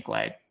may think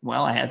like,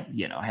 well, I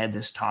had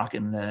this talk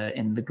in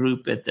the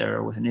group with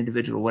an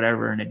individual or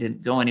whatever, and it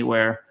didn't go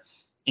anywhere.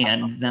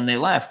 And then they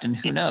left, and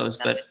who knows?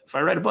 But if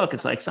I write a book,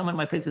 it's like someone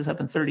might pick this up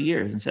in 30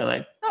 years and say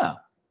like, oh,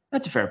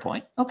 that's a fair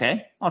point.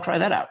 Okay, I'll try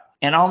that out.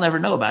 And I'll never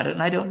know about it,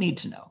 and I don't need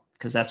to know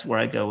because that's where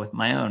I go with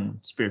my own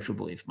spiritual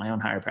belief, my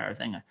own higher power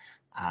thing.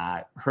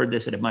 I heard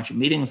this at a bunch of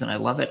meetings, and I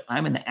love it.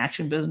 I'm in the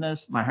action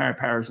business. My higher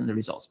power is in the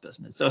results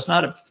business. So it's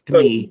not up to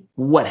me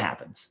what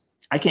happens.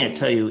 I can't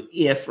tell you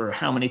if or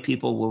how many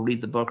people will read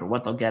the book or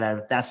what they'll get out of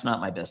it. That's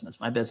not my business.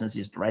 My business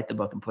is to write the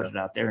book and put it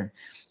out there and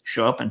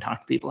show up and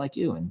talk to people like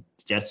you and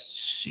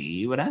just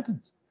see what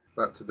happens.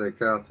 Back to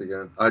Descartes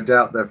again. I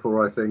doubt,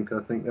 therefore I think,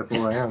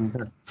 therefore I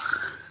am.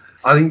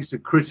 I think it's a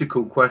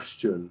critical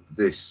question,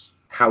 this,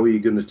 how are you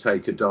going to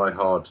take a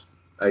diehard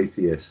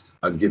atheist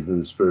and give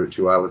them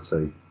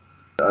spirituality?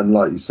 And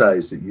like you say,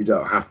 is that you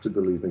don't have to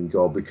believe in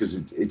God because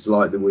it's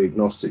like the We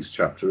Agnostics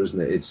chapter, isn't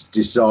it? It's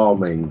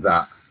disarming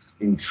that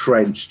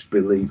entrenched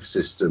belief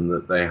system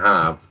that they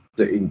have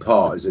that in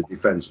part is a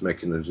defense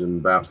mechanism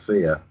about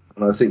fear.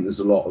 And I think there's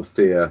a lot of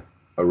fear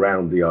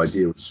around the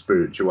idea of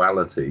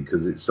spirituality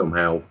because it's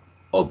somehow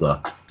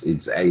other,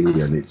 it's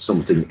alien, it's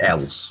something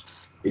else.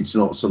 It's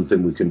not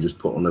something we can just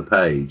put on a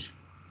page.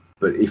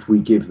 But if we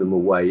give them a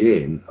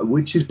way in,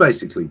 which is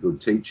basically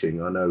good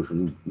teaching, I know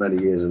from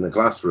many years in the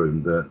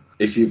classroom that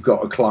if you've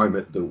got a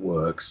climate that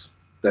works,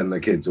 then the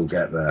kids will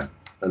get there.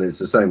 And it's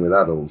the same with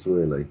adults,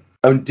 really.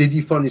 And did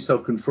you find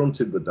yourself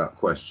confronted with that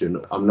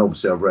question? I mean,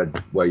 obviously, I've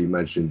read where you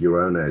mentioned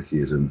your own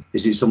atheism.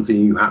 Is it something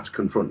you had to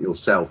confront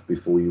yourself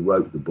before you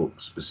wrote the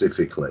book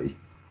specifically?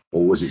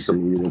 Or was it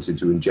something you wanted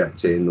to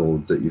inject in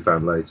or that you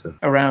found later?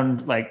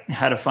 Around like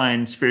how to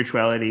find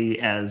spirituality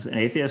as an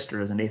atheist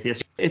or as an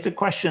atheist. It's a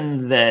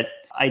question that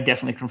I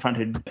definitely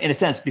confronted, in a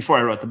sense, before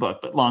I wrote the book,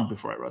 but long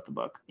before I wrote the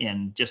book,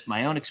 in just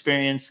my own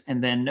experience,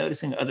 and then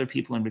noticing other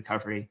people in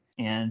recovery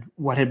and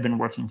what had been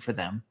working for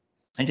them,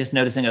 and just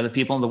noticing other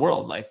people in the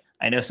world. Like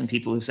I know some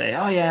people who say,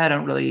 oh yeah, I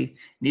don't really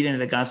need any of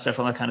the God stuff,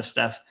 all that kind of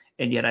stuff,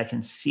 and yet I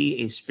can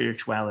see a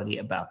spirituality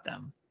about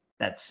them,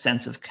 that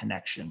sense of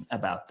connection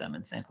about them,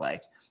 and think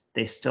like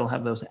they still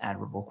have those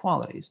admirable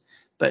qualities.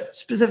 But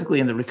specifically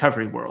in the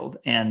recovery world,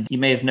 and you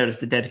may have noticed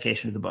the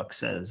dedication of the book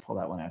says, pull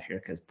that one out here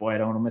because boy, I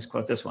don't want to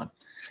misquote this one,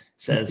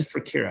 says, for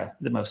Kira,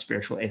 the most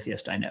spiritual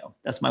atheist I know.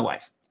 That's my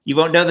wife. You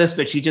won't know this,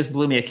 but she just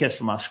blew me a kiss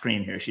from off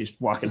screen here. She's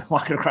walking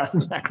across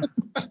the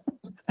background.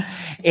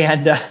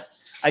 And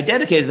I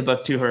dedicated the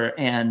book to her,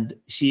 and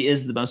she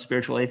is the most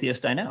spiritual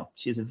atheist I know.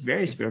 She's a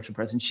very spiritual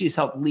person. She's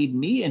helped lead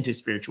me into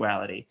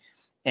spirituality.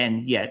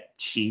 And yet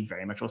she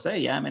very much will say,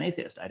 yeah, I'm an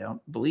atheist. I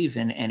don't believe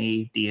in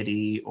any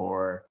deity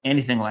or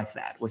anything like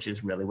that, which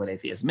is really what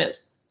atheism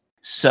is.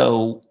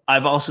 So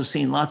I've also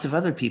seen lots of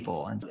other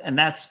people. And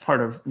that's part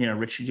of,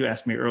 Richard, you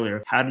asked me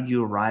earlier, how did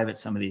you arrive at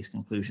some of these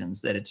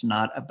conclusions, that it's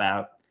not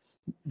about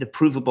the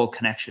provable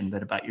connection,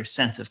 but about your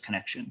sense of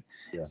connection.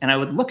 Yeah. And I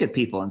would look at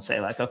people and say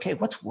like, okay,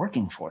 what's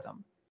working for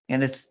them?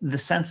 And it's the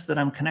sense that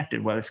I'm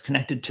connected, whether it's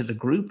connected to the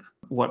group.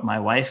 What my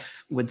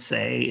wife would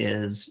say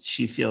is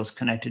she feels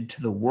connected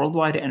to the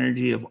worldwide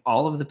energy of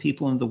all of the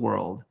people in the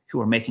world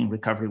who are making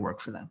recovery work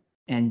for them.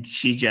 And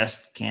she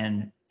just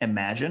can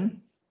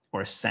imagine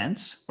or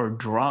sense or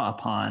draw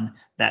upon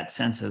that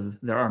sense of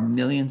there are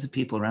millions of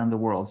people around the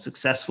world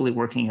successfully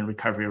working in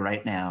recovery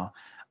right now.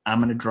 I'm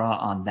going to draw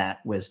on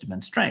that wisdom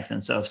and strength.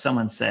 And so if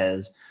someone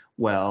says,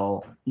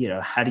 well,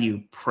 how do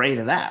you pray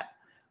to that?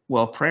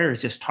 Well, prayer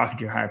is just talking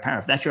to your higher power.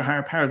 If that's your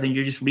higher power, then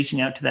you're just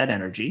reaching out to that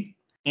energy.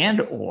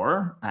 And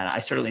I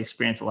certainly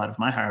experience a lot of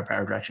my higher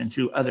power direction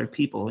through other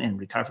people in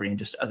recovery and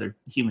just other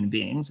human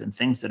beings and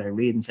things that I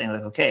read and saying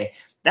like, okay,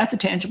 that's a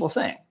tangible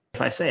thing.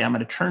 If I say I'm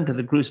going to turn to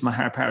the groups of my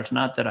higher power, it's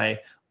not that I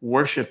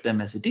worship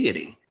them as a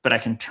deity, but I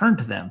can turn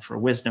to them for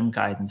wisdom,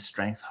 guidance,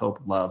 strength, hope,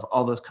 love,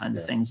 all those kinds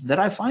of things that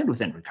I find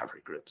within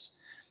recovery groups.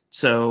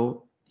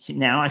 So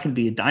now I can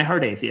be a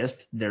diehard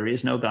atheist. There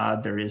is no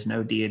God, there is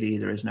no deity,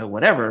 there is no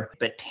whatever,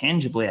 but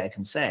tangibly I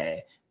can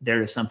say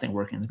there is something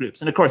working in the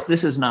groups. And of course,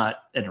 this is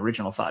not an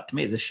original thought to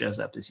me. This shows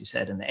up, as you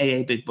said, in the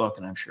AA Big Book,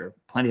 and I'm sure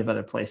plenty of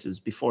other places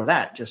before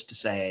that, just to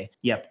say,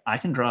 yep, I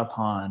can draw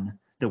upon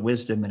the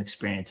wisdom and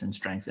experience and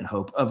strength and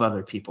hope of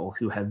other people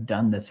who have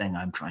done the thing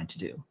I'm trying to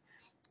do.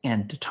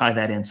 And to tie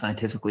that in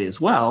scientifically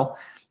as well,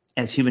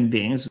 as human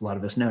beings, a lot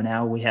of us know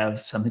now we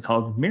have something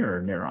called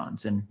mirror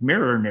neurons. And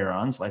mirror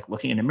neurons, like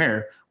looking in a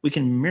mirror, we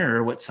can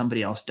mirror what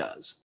somebody else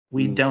does.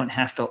 We don't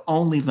have to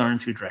only learn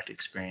through direct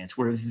experience.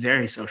 We're a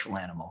very social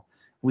animal.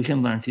 We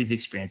can learn through the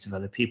experience of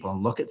other people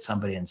and look at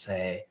somebody and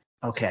say,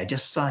 okay, I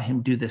just saw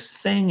him do this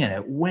thing and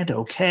it went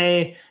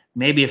okay.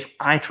 Maybe if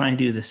I try and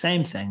do the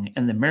same thing,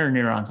 and the mirror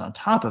neurons on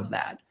top of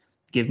that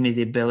give me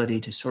the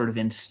ability to sort of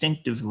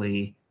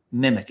instinctively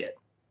mimic it.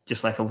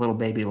 Just like a little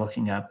baby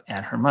looking up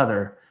at her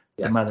mother,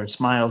 the mother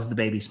smiles, the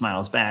baby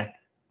smiles back.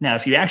 Now,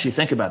 if you actually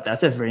think about that,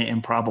 that's a very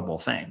improbable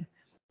thing.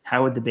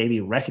 How would the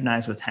baby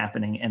recognize what's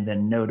happening and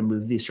then know to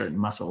move these certain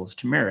muscles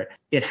to mirror it?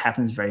 It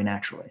happens very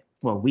naturally.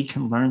 Well, we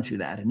can learn through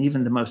that. And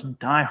even the most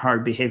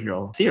diehard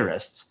behavioral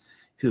theorists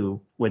who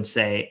would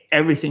say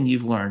everything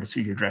you've learned is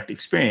through your direct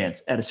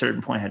experience, at a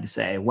certain point had to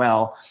say,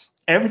 well,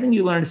 everything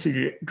you learned is through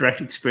your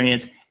direct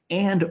experience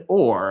and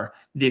or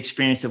the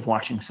experience of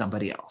watching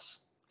somebody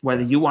else.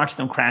 Whether you watch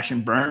them crash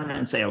and burn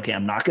and say, okay,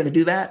 I'm not going to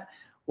do that,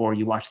 or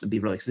you watch them be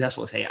really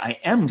successful and say, I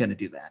am going to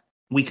do that.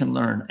 We can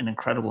learn an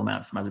incredible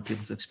amount from other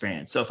people's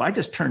experience. So if I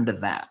just turn to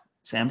that,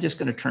 say I'm just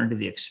going to turn to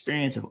the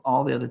experience of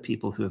all the other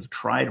people who have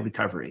tried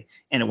recovery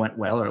and it went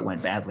well or it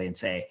went badly and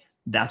say,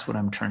 that's what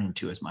I'm turning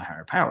to as my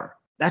higher power.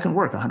 That can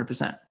work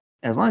 100%.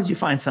 As long as you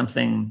find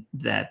something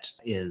that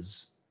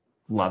is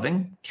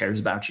loving, cares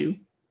about you,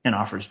 and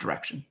offers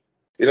direction.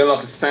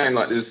 Like a saying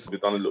like this, we've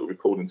done a little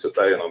recording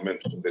today and I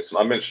mentioned this, and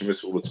I mention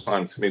this all the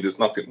time. To me, there's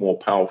nothing more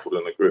powerful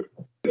than a group.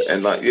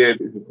 And like,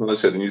 when I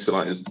said, and you said,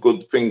 like, it's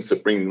good things to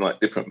bring like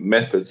different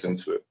methods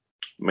into it.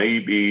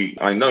 Maybe,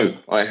 I know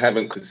I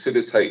haven't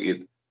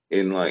facilitated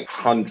in like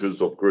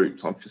hundreds of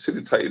groups. I've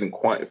facilitated in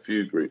quite a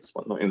few groups,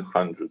 but not in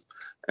hundreds.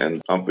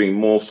 And I've been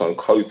more so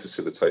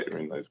co-facilitator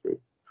in those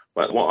groups.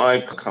 But what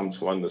I've come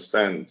to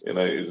understand,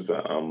 is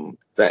that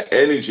that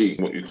energy,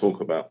 what you talk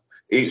about,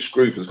 each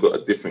group has got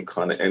a different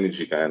kind of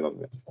energy going on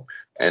there.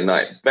 And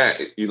like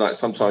that,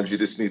 sometimes you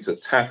just need to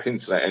tap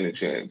into that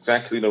energy at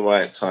exactly the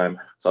right time.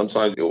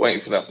 Sometimes you're waiting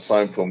for that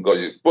sign from God,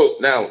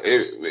 but now,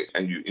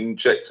 and you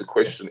inject a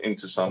question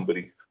into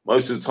somebody.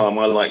 Most of the time,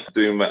 I like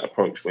doing that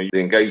approach where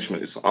the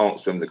engagement is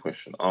ask them the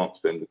question.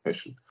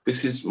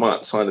 This is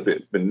might sound a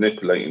bit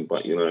manipulating,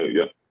 but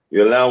you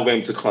allow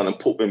them to kind of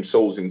put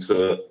themselves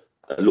into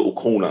a little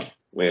corner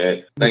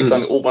where they've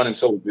done it all by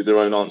themselves with their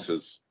own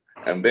answers.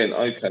 And then,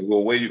 okay,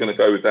 well, where are you going to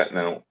go with that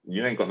now?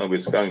 You ain't got nowhere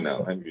to go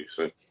now, have you?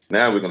 So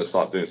now we're going to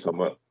start doing some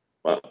work.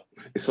 but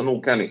it's an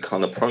organic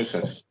kind of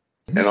process.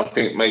 And I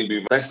think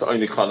maybe that's the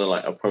only kind of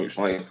like approach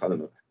I kind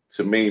of,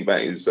 to me,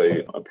 that is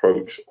a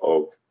approach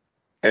of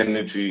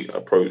energy,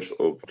 approach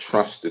of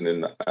trusting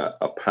in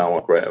a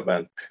power greater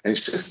than. And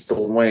it's just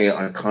the way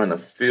I kind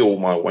of feel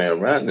my way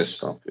around this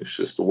stuff. It's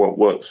just what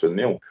works for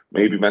Neil.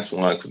 Maybe that's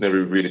why I could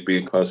never really be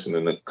a person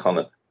in a kind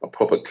of a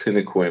proper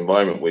clinical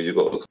environment where you've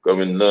got to go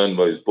and learn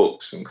those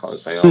books and kind of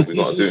say, oh, we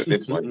got to do it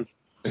this way.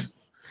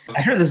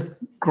 I heard this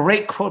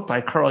great quote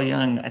by Carl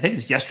Jung, I think it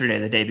was yesterday,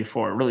 the day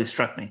before. It really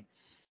struck me.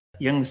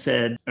 Jung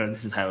said, or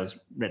this is how it was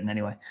written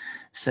anyway,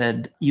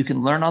 said, you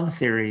can learn all the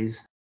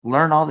theories,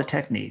 learn all the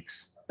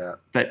techniques,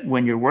 but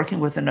when you're working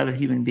with another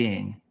human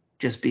being,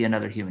 just be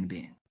another human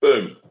being.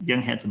 Boom.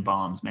 Jung had some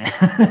bombs, man.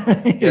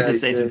 He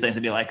just say some things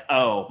and be like,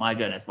 oh, my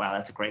goodness, wow,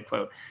 that's a great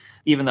quote.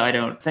 Even though I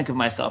don't think of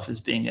myself as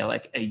being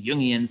like a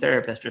Jungian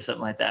therapist or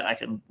something like that, I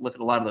can look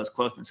at a lot of those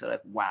quotes and say,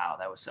 like, wow,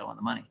 that was so on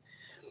the money.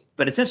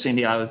 But it's interesting,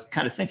 Neil, I was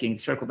kind of thinking,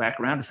 circle back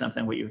around to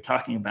something, what you were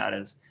talking about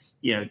is,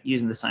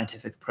 using the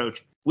scientific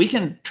approach. We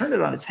can turn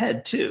it on its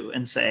head, too,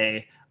 and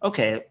say,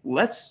 okay,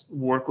 let's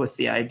work with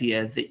the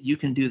idea that you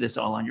can do this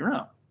all on your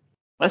own.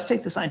 Let's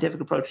take the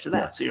scientific approach to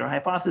that. Yeah. So your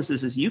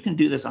hypothesis is you can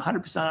do this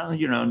 100% on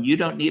your own. You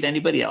don't need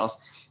anybody else.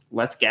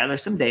 Let's gather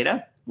some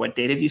data. What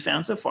data have you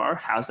found so far?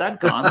 How's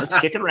that gone? Let's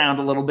kick it around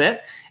a little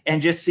bit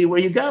and just see where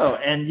you go.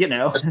 And,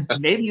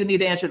 maybe you need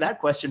to answer that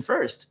question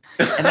first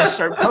and then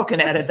start poking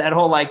at it, that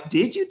whole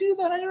did you do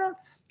that on your own?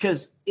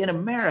 Because in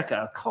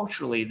America,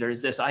 culturally,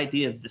 there's this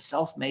idea of the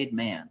self-made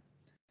man.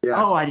 Yes.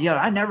 Oh,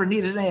 I never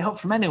needed any help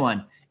from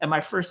anyone. And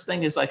my first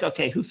thing is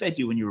okay, who fed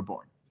you when you were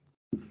born?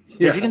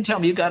 Yeah. If you can tell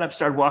me you got up,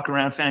 started walking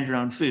around, found your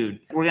own food,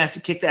 we're going to have to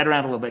kick that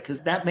around a little bit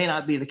because that may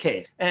not be the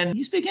case. And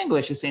you speak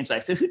English, it seems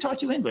like. So who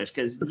taught you English?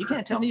 Because you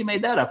can't tell me you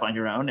made that up on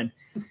your own. And,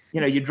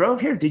 you drove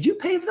here. Did you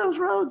pave those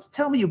roads?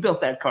 Tell me you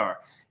built that car.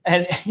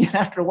 And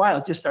after a while,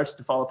 it just starts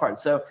to fall apart.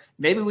 So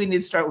maybe we need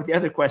to start with the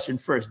other question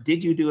first.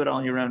 Did you do it all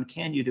on your own?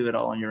 Can you do it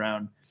all on your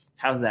own?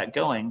 How's that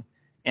going?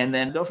 And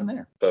then go from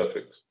there.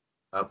 Perfect.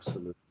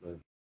 Absolutely.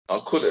 I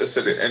couldn't have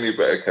said it any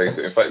better,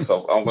 Casey. In fact,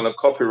 I'm going to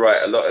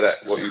copyright a lot of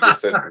that, what you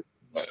just said.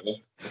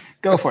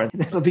 Go for it.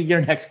 That'll be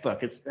your next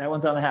book. That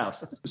one's on the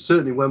house.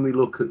 Certainly when we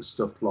look at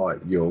stuff like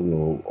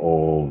Jung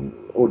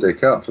or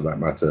Descartes for that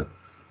matter,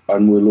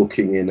 and we're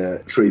looking in a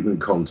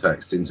treatment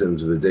context in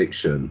terms of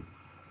addiction,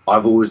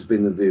 I've always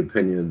been of the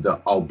opinion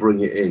that I'll bring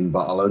it in,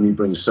 but I'll only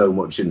bring so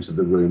much into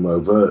the room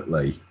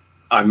overtly.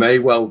 I may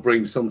well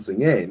bring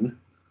something in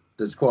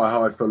that's quite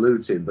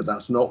highfalutin, but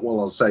that's not what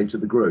I'll say to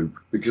the group,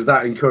 because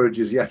that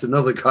encourages yet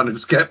another kind of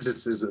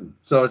skepticism.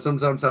 So I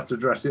sometimes have to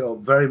dress it up,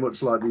 very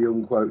much like the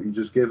Jung quote you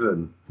just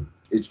given.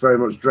 It's very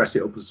much dress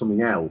it up as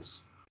something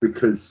else,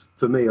 because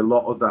for me, a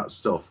lot of that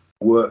stuff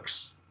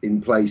works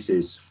in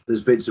places.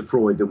 There's bits of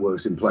Freud that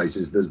works in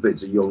places. There's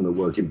bits of Jung that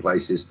work in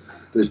places.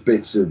 There's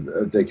bits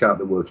of Descartes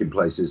that work in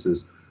places.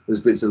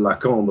 There's bits of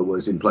Lacan that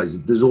works in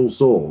places. There's all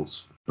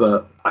sorts.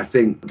 But I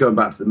think, going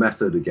back to the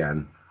method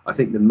again, I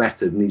think the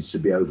method needs to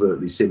be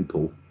overtly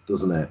simple,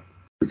 doesn't it?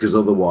 Because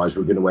otherwise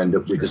we're going to end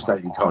up with the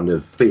same kind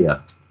of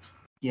fear.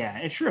 Yeah,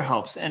 it sure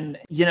helps. And,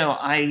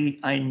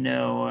 I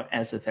know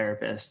as a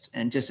therapist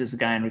and just as a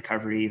guy in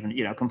recovery, even,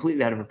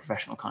 completely out of a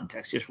professional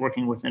context, just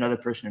working with another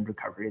person in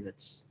recovery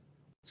that's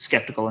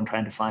skeptical and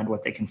trying to find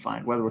what they can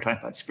find, whether we're talking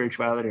about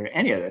spirituality or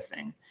any other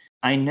thing.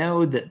 I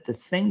know that the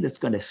thing that's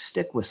going to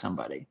stick with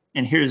somebody,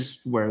 and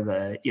here's where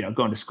the,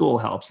 going to school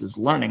helps, is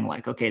learning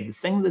okay, the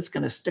thing that's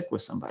going to stick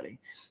with somebody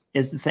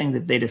is the thing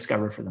that they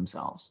discover for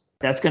themselves.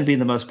 That's going to be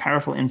the most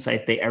powerful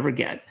insight they ever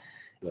get.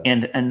 Yeah.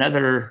 And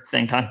another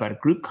thing, talking about a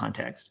group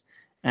context,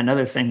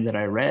 another thing that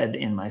I read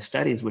in my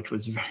studies, which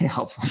was very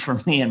helpful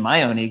for me and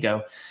my own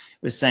ego,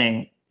 was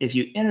saying, if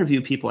you interview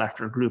people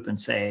after a group and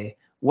say,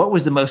 what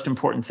was the most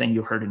important thing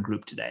you heard in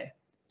group today?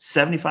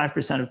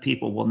 75% of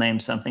people will name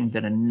something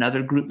that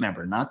another group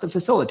member, not the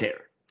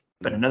facilitator,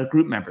 but another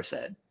group member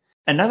said.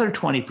 Another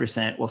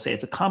 20% will say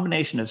it's a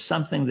combination of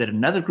something that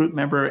another group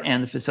member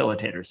and the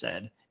facilitator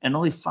said. And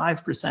only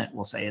 5%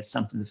 will say it's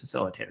something the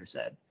facilitator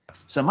said.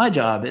 So my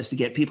job is to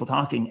get people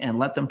talking and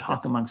let them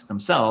talk amongst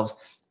themselves,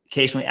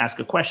 occasionally ask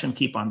a question,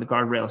 keep on the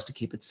guardrails to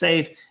keep it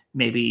safe,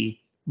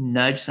 maybe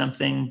nudge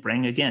something,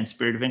 bring again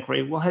spirit of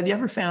inquiry. Well, have you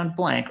ever found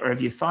blank, or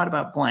have you thought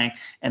about blank,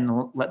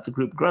 and let the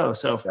group grow?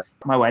 So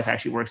my wife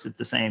actually works at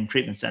the same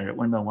treatment center at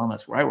Windmill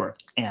Wellness where I work,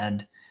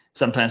 and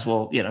sometimes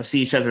we'll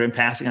see each other in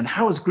passing and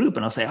how was group,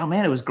 and I'll say, oh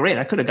man, it was great.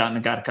 I could have gotten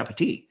and got a cup of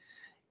tea.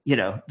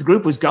 The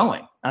group was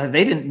going.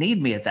 They didn't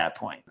need me at that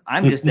point.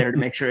 I'm just there to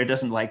make sure it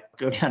doesn't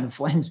go down in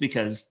flames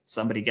because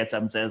somebody gets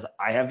up and says,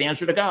 I have the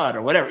answer to God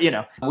or whatever.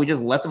 We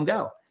just let them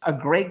go. A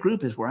great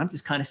group is where I'm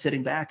just kind of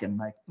sitting back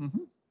and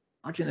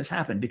watching this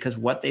happen, because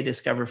what they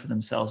discover for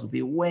themselves will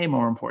be way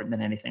more important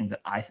than anything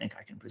that I think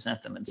I can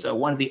present them. And so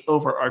one of the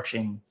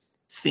overarching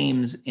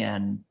themes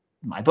in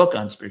my book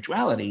on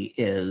spirituality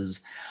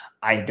is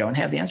I don't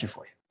have the answer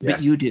for you,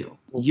 but you do.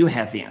 You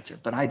have the answer,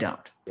 but I don't.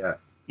 Yeah.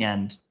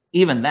 And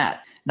even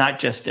that, not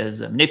just as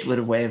a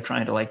manipulative way of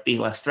trying to be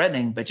less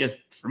threatening, but just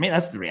for me,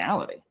 that's the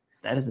reality.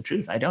 That is the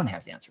truth. I don't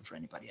have the answer for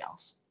anybody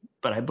else.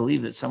 but I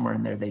believe that somewhere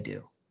in there they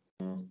do.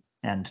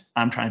 And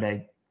I'm trying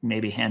to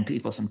maybe hand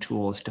people some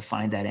tools to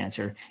find that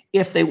answer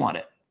if they want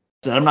it.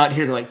 So I'm not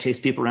here to like chase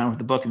people around with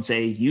the book and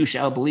say, you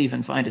shall believe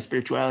and find a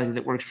spirituality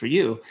that works for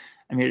you.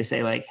 I'm here to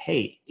say like,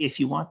 hey, if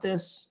you want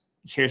this,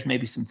 here's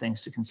maybe some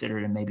things to consider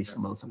and maybe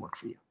some of those will work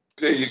for you.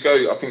 There you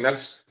go. I think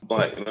that's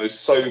like,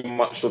 so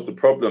much of the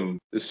problem,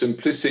 the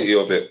simplicity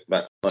of it,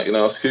 that like,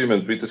 us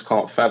humans, we just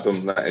can't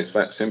fathom that it's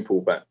that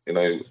simple, but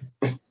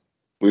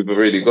we've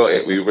already got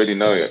it, we already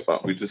know it,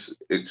 but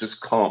it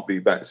just can't be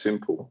that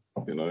simple,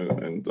 and I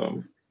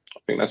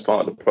think that's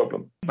part of the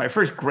problem. My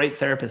first great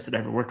therapist that I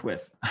ever worked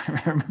with,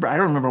 I don't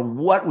remember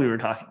what we were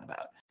talking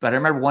about, but I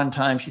remember one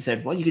time she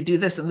said, well, you could do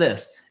this and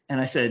this.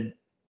 And I said,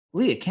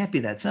 Lee, it can't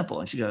be that simple.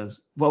 And she goes,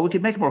 well, we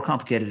could make it more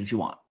complicated if you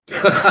want. You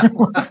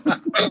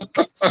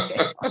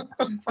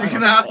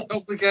can have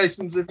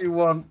complications if you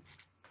want.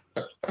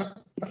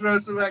 Throw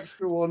some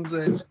extra ones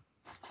in.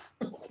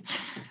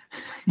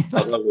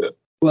 I love it.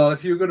 Well,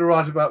 if you're going to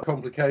write about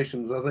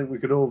complications, I think we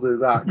could all do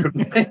that,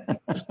 couldn't we?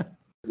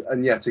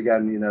 And yet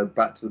again,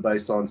 back to the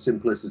baseline,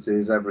 simplicity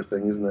is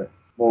everything, isn't it?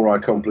 The more I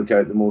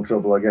complicate, the more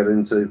trouble I get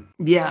into.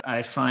 Yeah,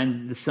 I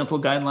find the simple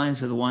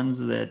guidelines are the ones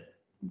that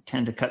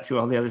tend to cut through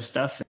all the other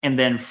stuff. And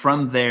then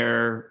from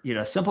there,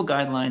 a simple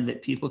guideline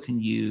that people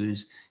can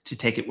use to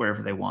take it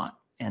wherever they want.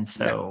 And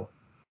so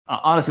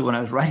honestly, when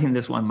I was writing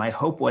this one, my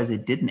hope was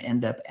it didn't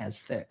end up as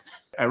thick.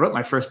 I wrote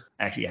my first,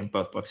 actually, I have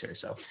both books here.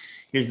 So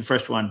here's the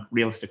first one,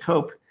 Realistic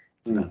Hope.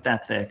 It's about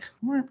that thick.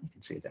 You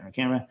can see it there on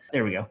camera.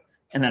 There we go.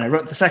 And then I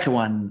wrote the second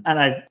one and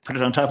I put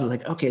it on top. I was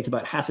like, okay, it's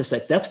about half as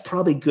thick. That's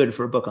probably good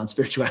for a book on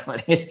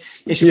spirituality.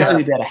 It should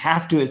probably be about a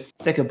half to as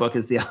thick a book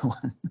as the other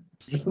one.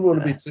 You don't want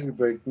to be too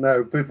big.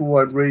 No, people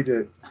won't read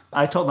it.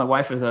 I told my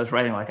wife as I was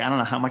writing, like, I don't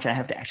know how much I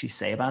have to actually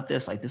say about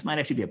this. Like, this might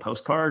actually be a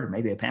postcard or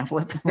maybe a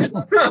pamphlet.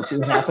 We'll see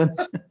what happens.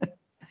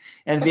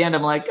 And at the end,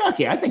 I'm like,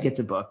 okay, I think it's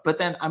a book. But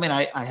then,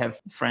 I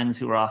have friends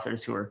who are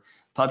authors who are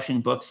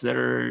publishing books that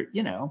are,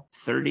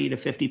 30 to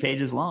 50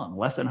 pages long,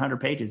 less than 100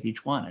 pages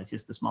each one. It's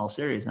just a small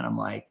series. And I'm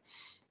like,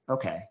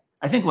 okay.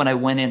 I think when I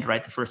went in to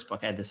write the first book,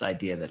 I had this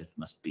idea that it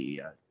must be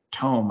a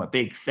tome, a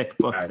big, thick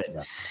book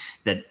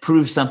that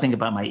proves something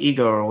about my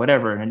ego or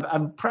whatever. And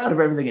I'm proud of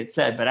everything it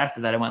said. But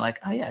after that, I went like,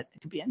 oh, yeah, it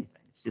could be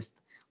anything. It's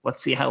just,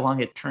 let's see how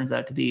long it turns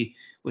out to be,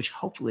 which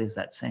hopefully is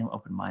that same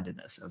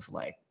open-mindedness of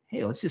like,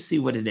 hey, let's just see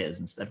what it is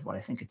instead of what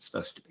I think it's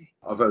supposed to be.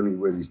 I've only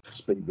really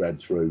speed read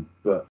through,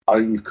 but I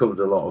think you've covered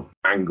a lot of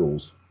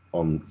angles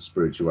on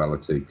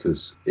spirituality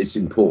because it's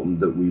important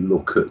that we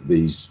look at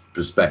these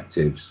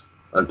perspectives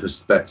and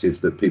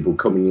perspectives that people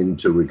coming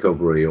into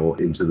recovery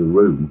or into the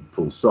room,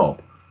 full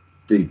stop,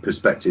 the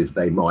perspectives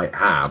they might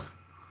have,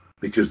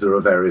 because there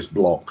are various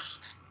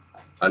blocks.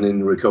 And in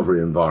the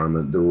recovery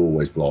environment, there are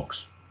always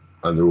blocks.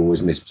 And there are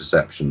always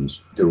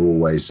misperceptions. There are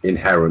always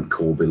inherent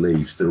core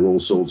beliefs. There are all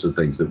sorts of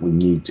things that we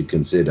need to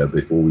consider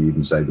before we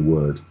even say the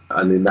word.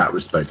 And in that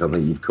respect, I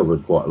think you've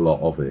covered quite a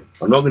lot of it.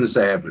 I'm not going to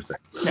say everything.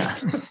 No,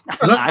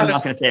 I'm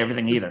not going to say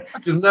everything either.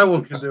 Because no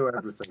one can do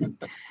everything.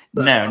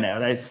 No.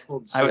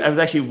 I was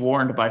actually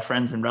warned by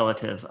friends and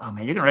relatives, oh,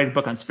 man, you're going to write a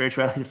book on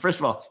spirituality. First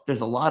of all,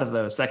 there's a lot of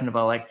those. Second of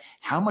all, like,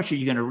 how much are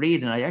you going to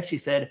read? And I actually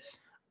said,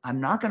 I'm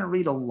not going to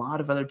read a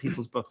lot of other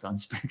people's books on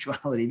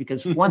spirituality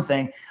because one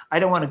thing, I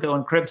don't want to go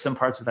and crib some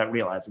parts without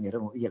realizing it,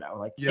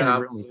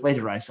 inadvertently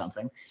plagiarize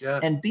something.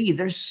 Yeah. And B,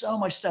 there's so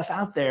much stuff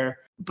out there.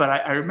 But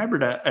I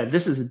remembered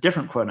this is a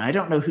different quote, and I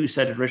don't know who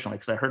said it originally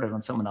because I heard it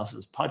on someone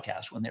else's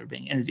podcast when they were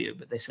being interviewed.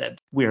 But they said,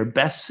 we are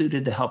best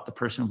suited to help the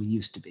person we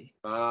used to be.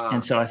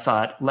 And so I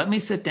thought, let me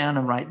sit down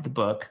and write the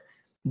book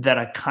that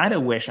I kind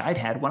of wish I'd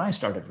had when I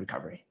started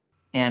recovery,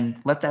 and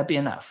let that be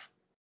enough.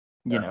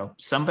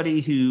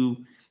 Somebody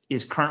who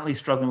is currently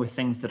struggling with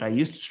things that I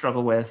used to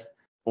struggle with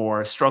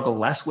or struggle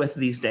less with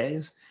these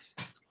days,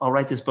 I'll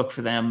write this book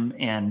for them.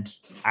 And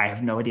I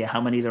have no idea how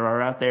many there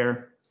are out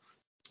there,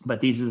 but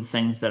these are the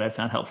things that I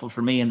found helpful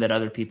for me and that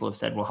other people have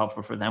said were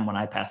helpful for them when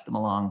I passed them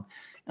along.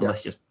 And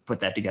let's just put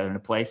that together into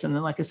place. And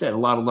then, like I said, a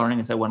lot of learning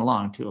as I went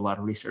along too, a lot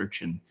of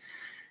research, and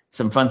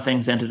some fun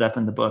things ended up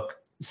in the book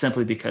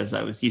simply because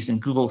I was using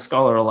Google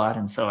Scholar a lot.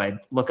 And so I'd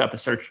look up a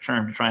search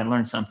term to try and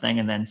learn something,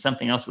 and then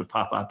something else would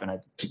pop up and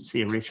I'd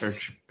see a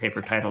research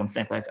paper title and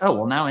think like, oh,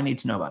 well, now I need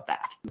to know about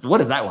that.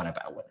 What is that one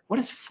about? What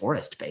is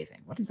forest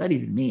bathing? What does that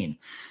even mean?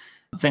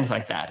 Things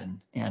like that.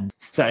 And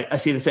so I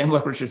see the same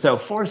literature. So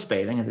forest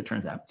bathing, as it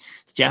turns out,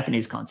 it's a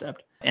Japanese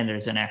concept. And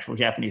there's an actual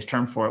Japanese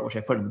term for it, which I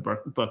put in the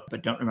book,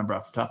 but don't remember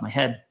off the top of my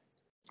head.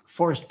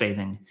 Forest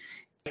bathing,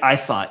 I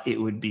thought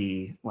it would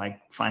be like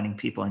finding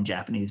people in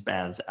Japanese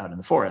baths out in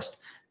the forest.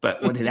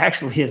 But what it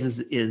actually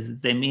is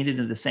they mean it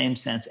in the same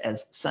sense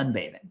as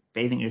sunbathing,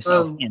 bathing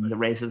yourself in the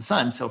rays of the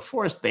sun. So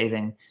forest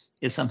bathing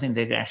is something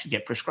that actually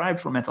get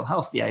prescribed for mental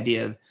health. The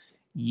idea of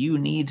you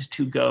need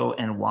to go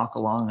and walk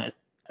along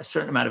a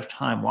certain amount of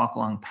time, walk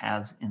along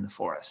paths in the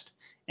forest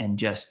and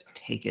just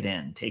take it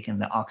in, take in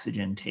the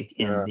oxygen, take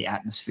in the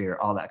atmosphere,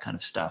 all that kind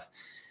of stuff.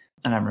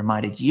 And I'm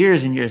reminded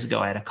years and years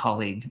ago, I had a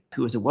colleague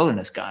who was a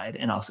wilderness guide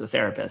and also a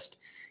therapist.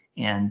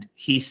 And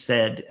he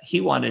said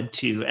he wanted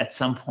to, at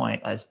some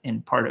point, as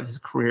in part of his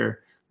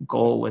career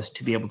goal, was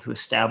to be able to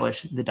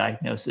establish the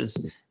diagnosis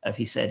of,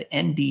 he said,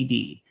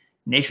 NDD,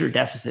 nature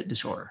deficit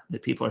disorder,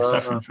 that people are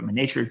suffering from a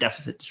nature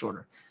deficit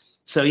disorder.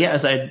 So yeah,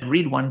 as I'd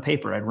read one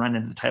paper, I'd run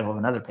into the title of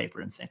another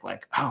paper and think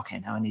like, oh, okay,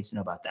 now I need to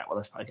know about that. Well,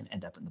 that's probably going to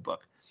end up in the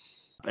book.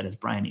 But as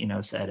Brian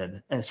Eno said,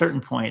 at a certain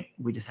point,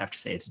 we just have to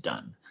say it's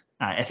done.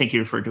 I think you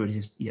referred to it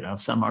as,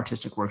 some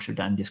artistic works are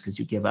done just because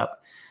you give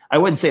up. I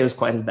wouldn't say it was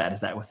quite as bad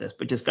as that with this,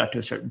 but just got to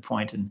a certain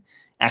point. And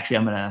actually,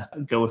 I'm going to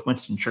go with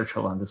Winston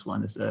Churchill on this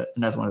one. It's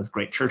another one of those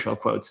great Churchill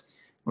quotes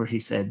where he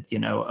said,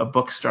 a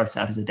book starts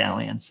out as a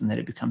dalliance, and then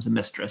it becomes a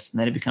mistress, and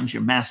then it becomes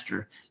your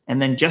master.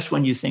 And then just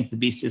when you think the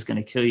beast is going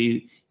to kill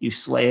you, you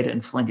slay it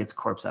and fling its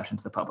corpse out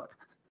into the public.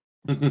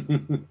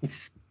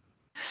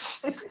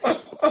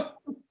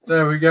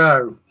 There we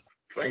go.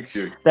 Thank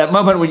you. That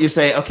moment when you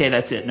say, okay,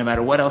 that's it. No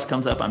matter what else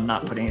comes up, I'm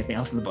not putting anything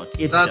else in the book.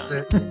 It's that's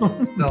done.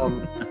 It's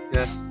done.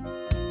 Yes.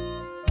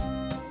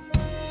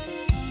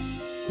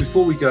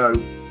 Before we go,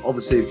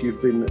 obviously, if you've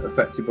been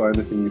affected by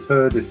anything you've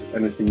heard, if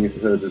anything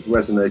you've heard has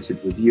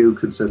resonated with you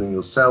concerning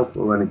yourself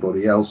or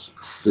anybody else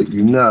that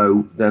you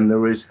know, then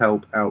there is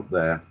help out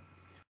there.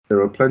 There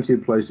are plenty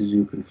of places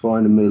you can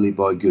find them merely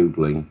by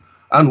Googling.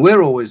 And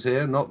we're always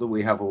here, not that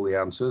we have all the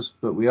answers,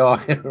 but we are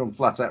here on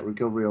Flat Out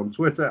Recovery on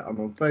Twitter and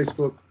on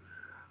Facebook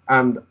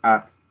and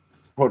at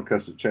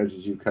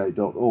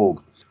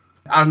podcast@changesuk.org.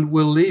 And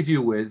we'll leave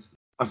you with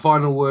a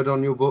final word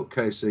on your book,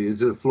 Casey.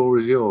 The floor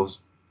is yours.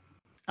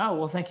 Oh,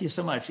 well, thank you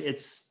so much.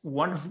 It's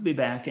wonderful to be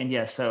back. And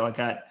yes, so I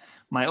got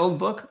my old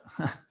book,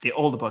 the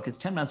old book, it's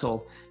 10 months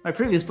old. My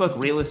previous book,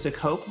 Realistic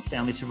Hope,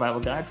 Family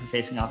Survival Guide for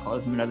Facing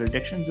Alcoholism and Other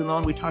Addictions. And the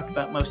one we talked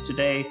about most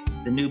today,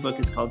 the new book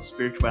is called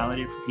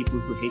Spirituality for People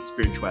Who Hate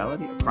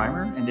Spirituality, a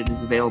primer. And it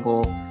is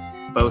available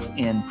both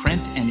in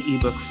print and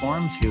ebook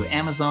form through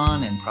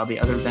Amazon and probably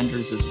other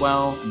vendors as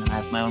well. And then I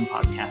have my own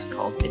podcast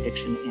called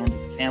Addiction and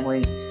the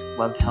Family.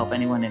 Love to help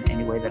anyone in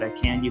any way that I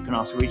can. You can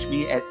also reach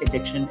me at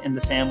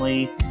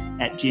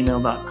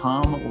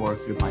addictioninthefamily@gmail.com or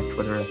through my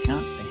Twitter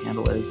account. The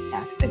handle is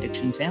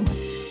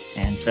 @addictionfamily.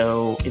 And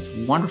so it's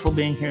wonderful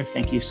being here.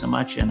 Thank you so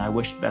much. And I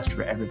wish the best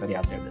for everybody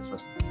out there that's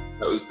listening.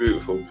 That was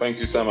beautiful. Thank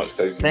you so much,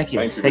 Casey. Thank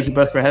you. Thank you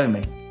both for having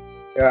me.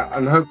 Yeah,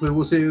 and hopefully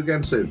we'll see you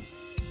again soon.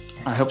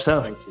 I hope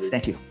so.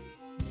 Thank you.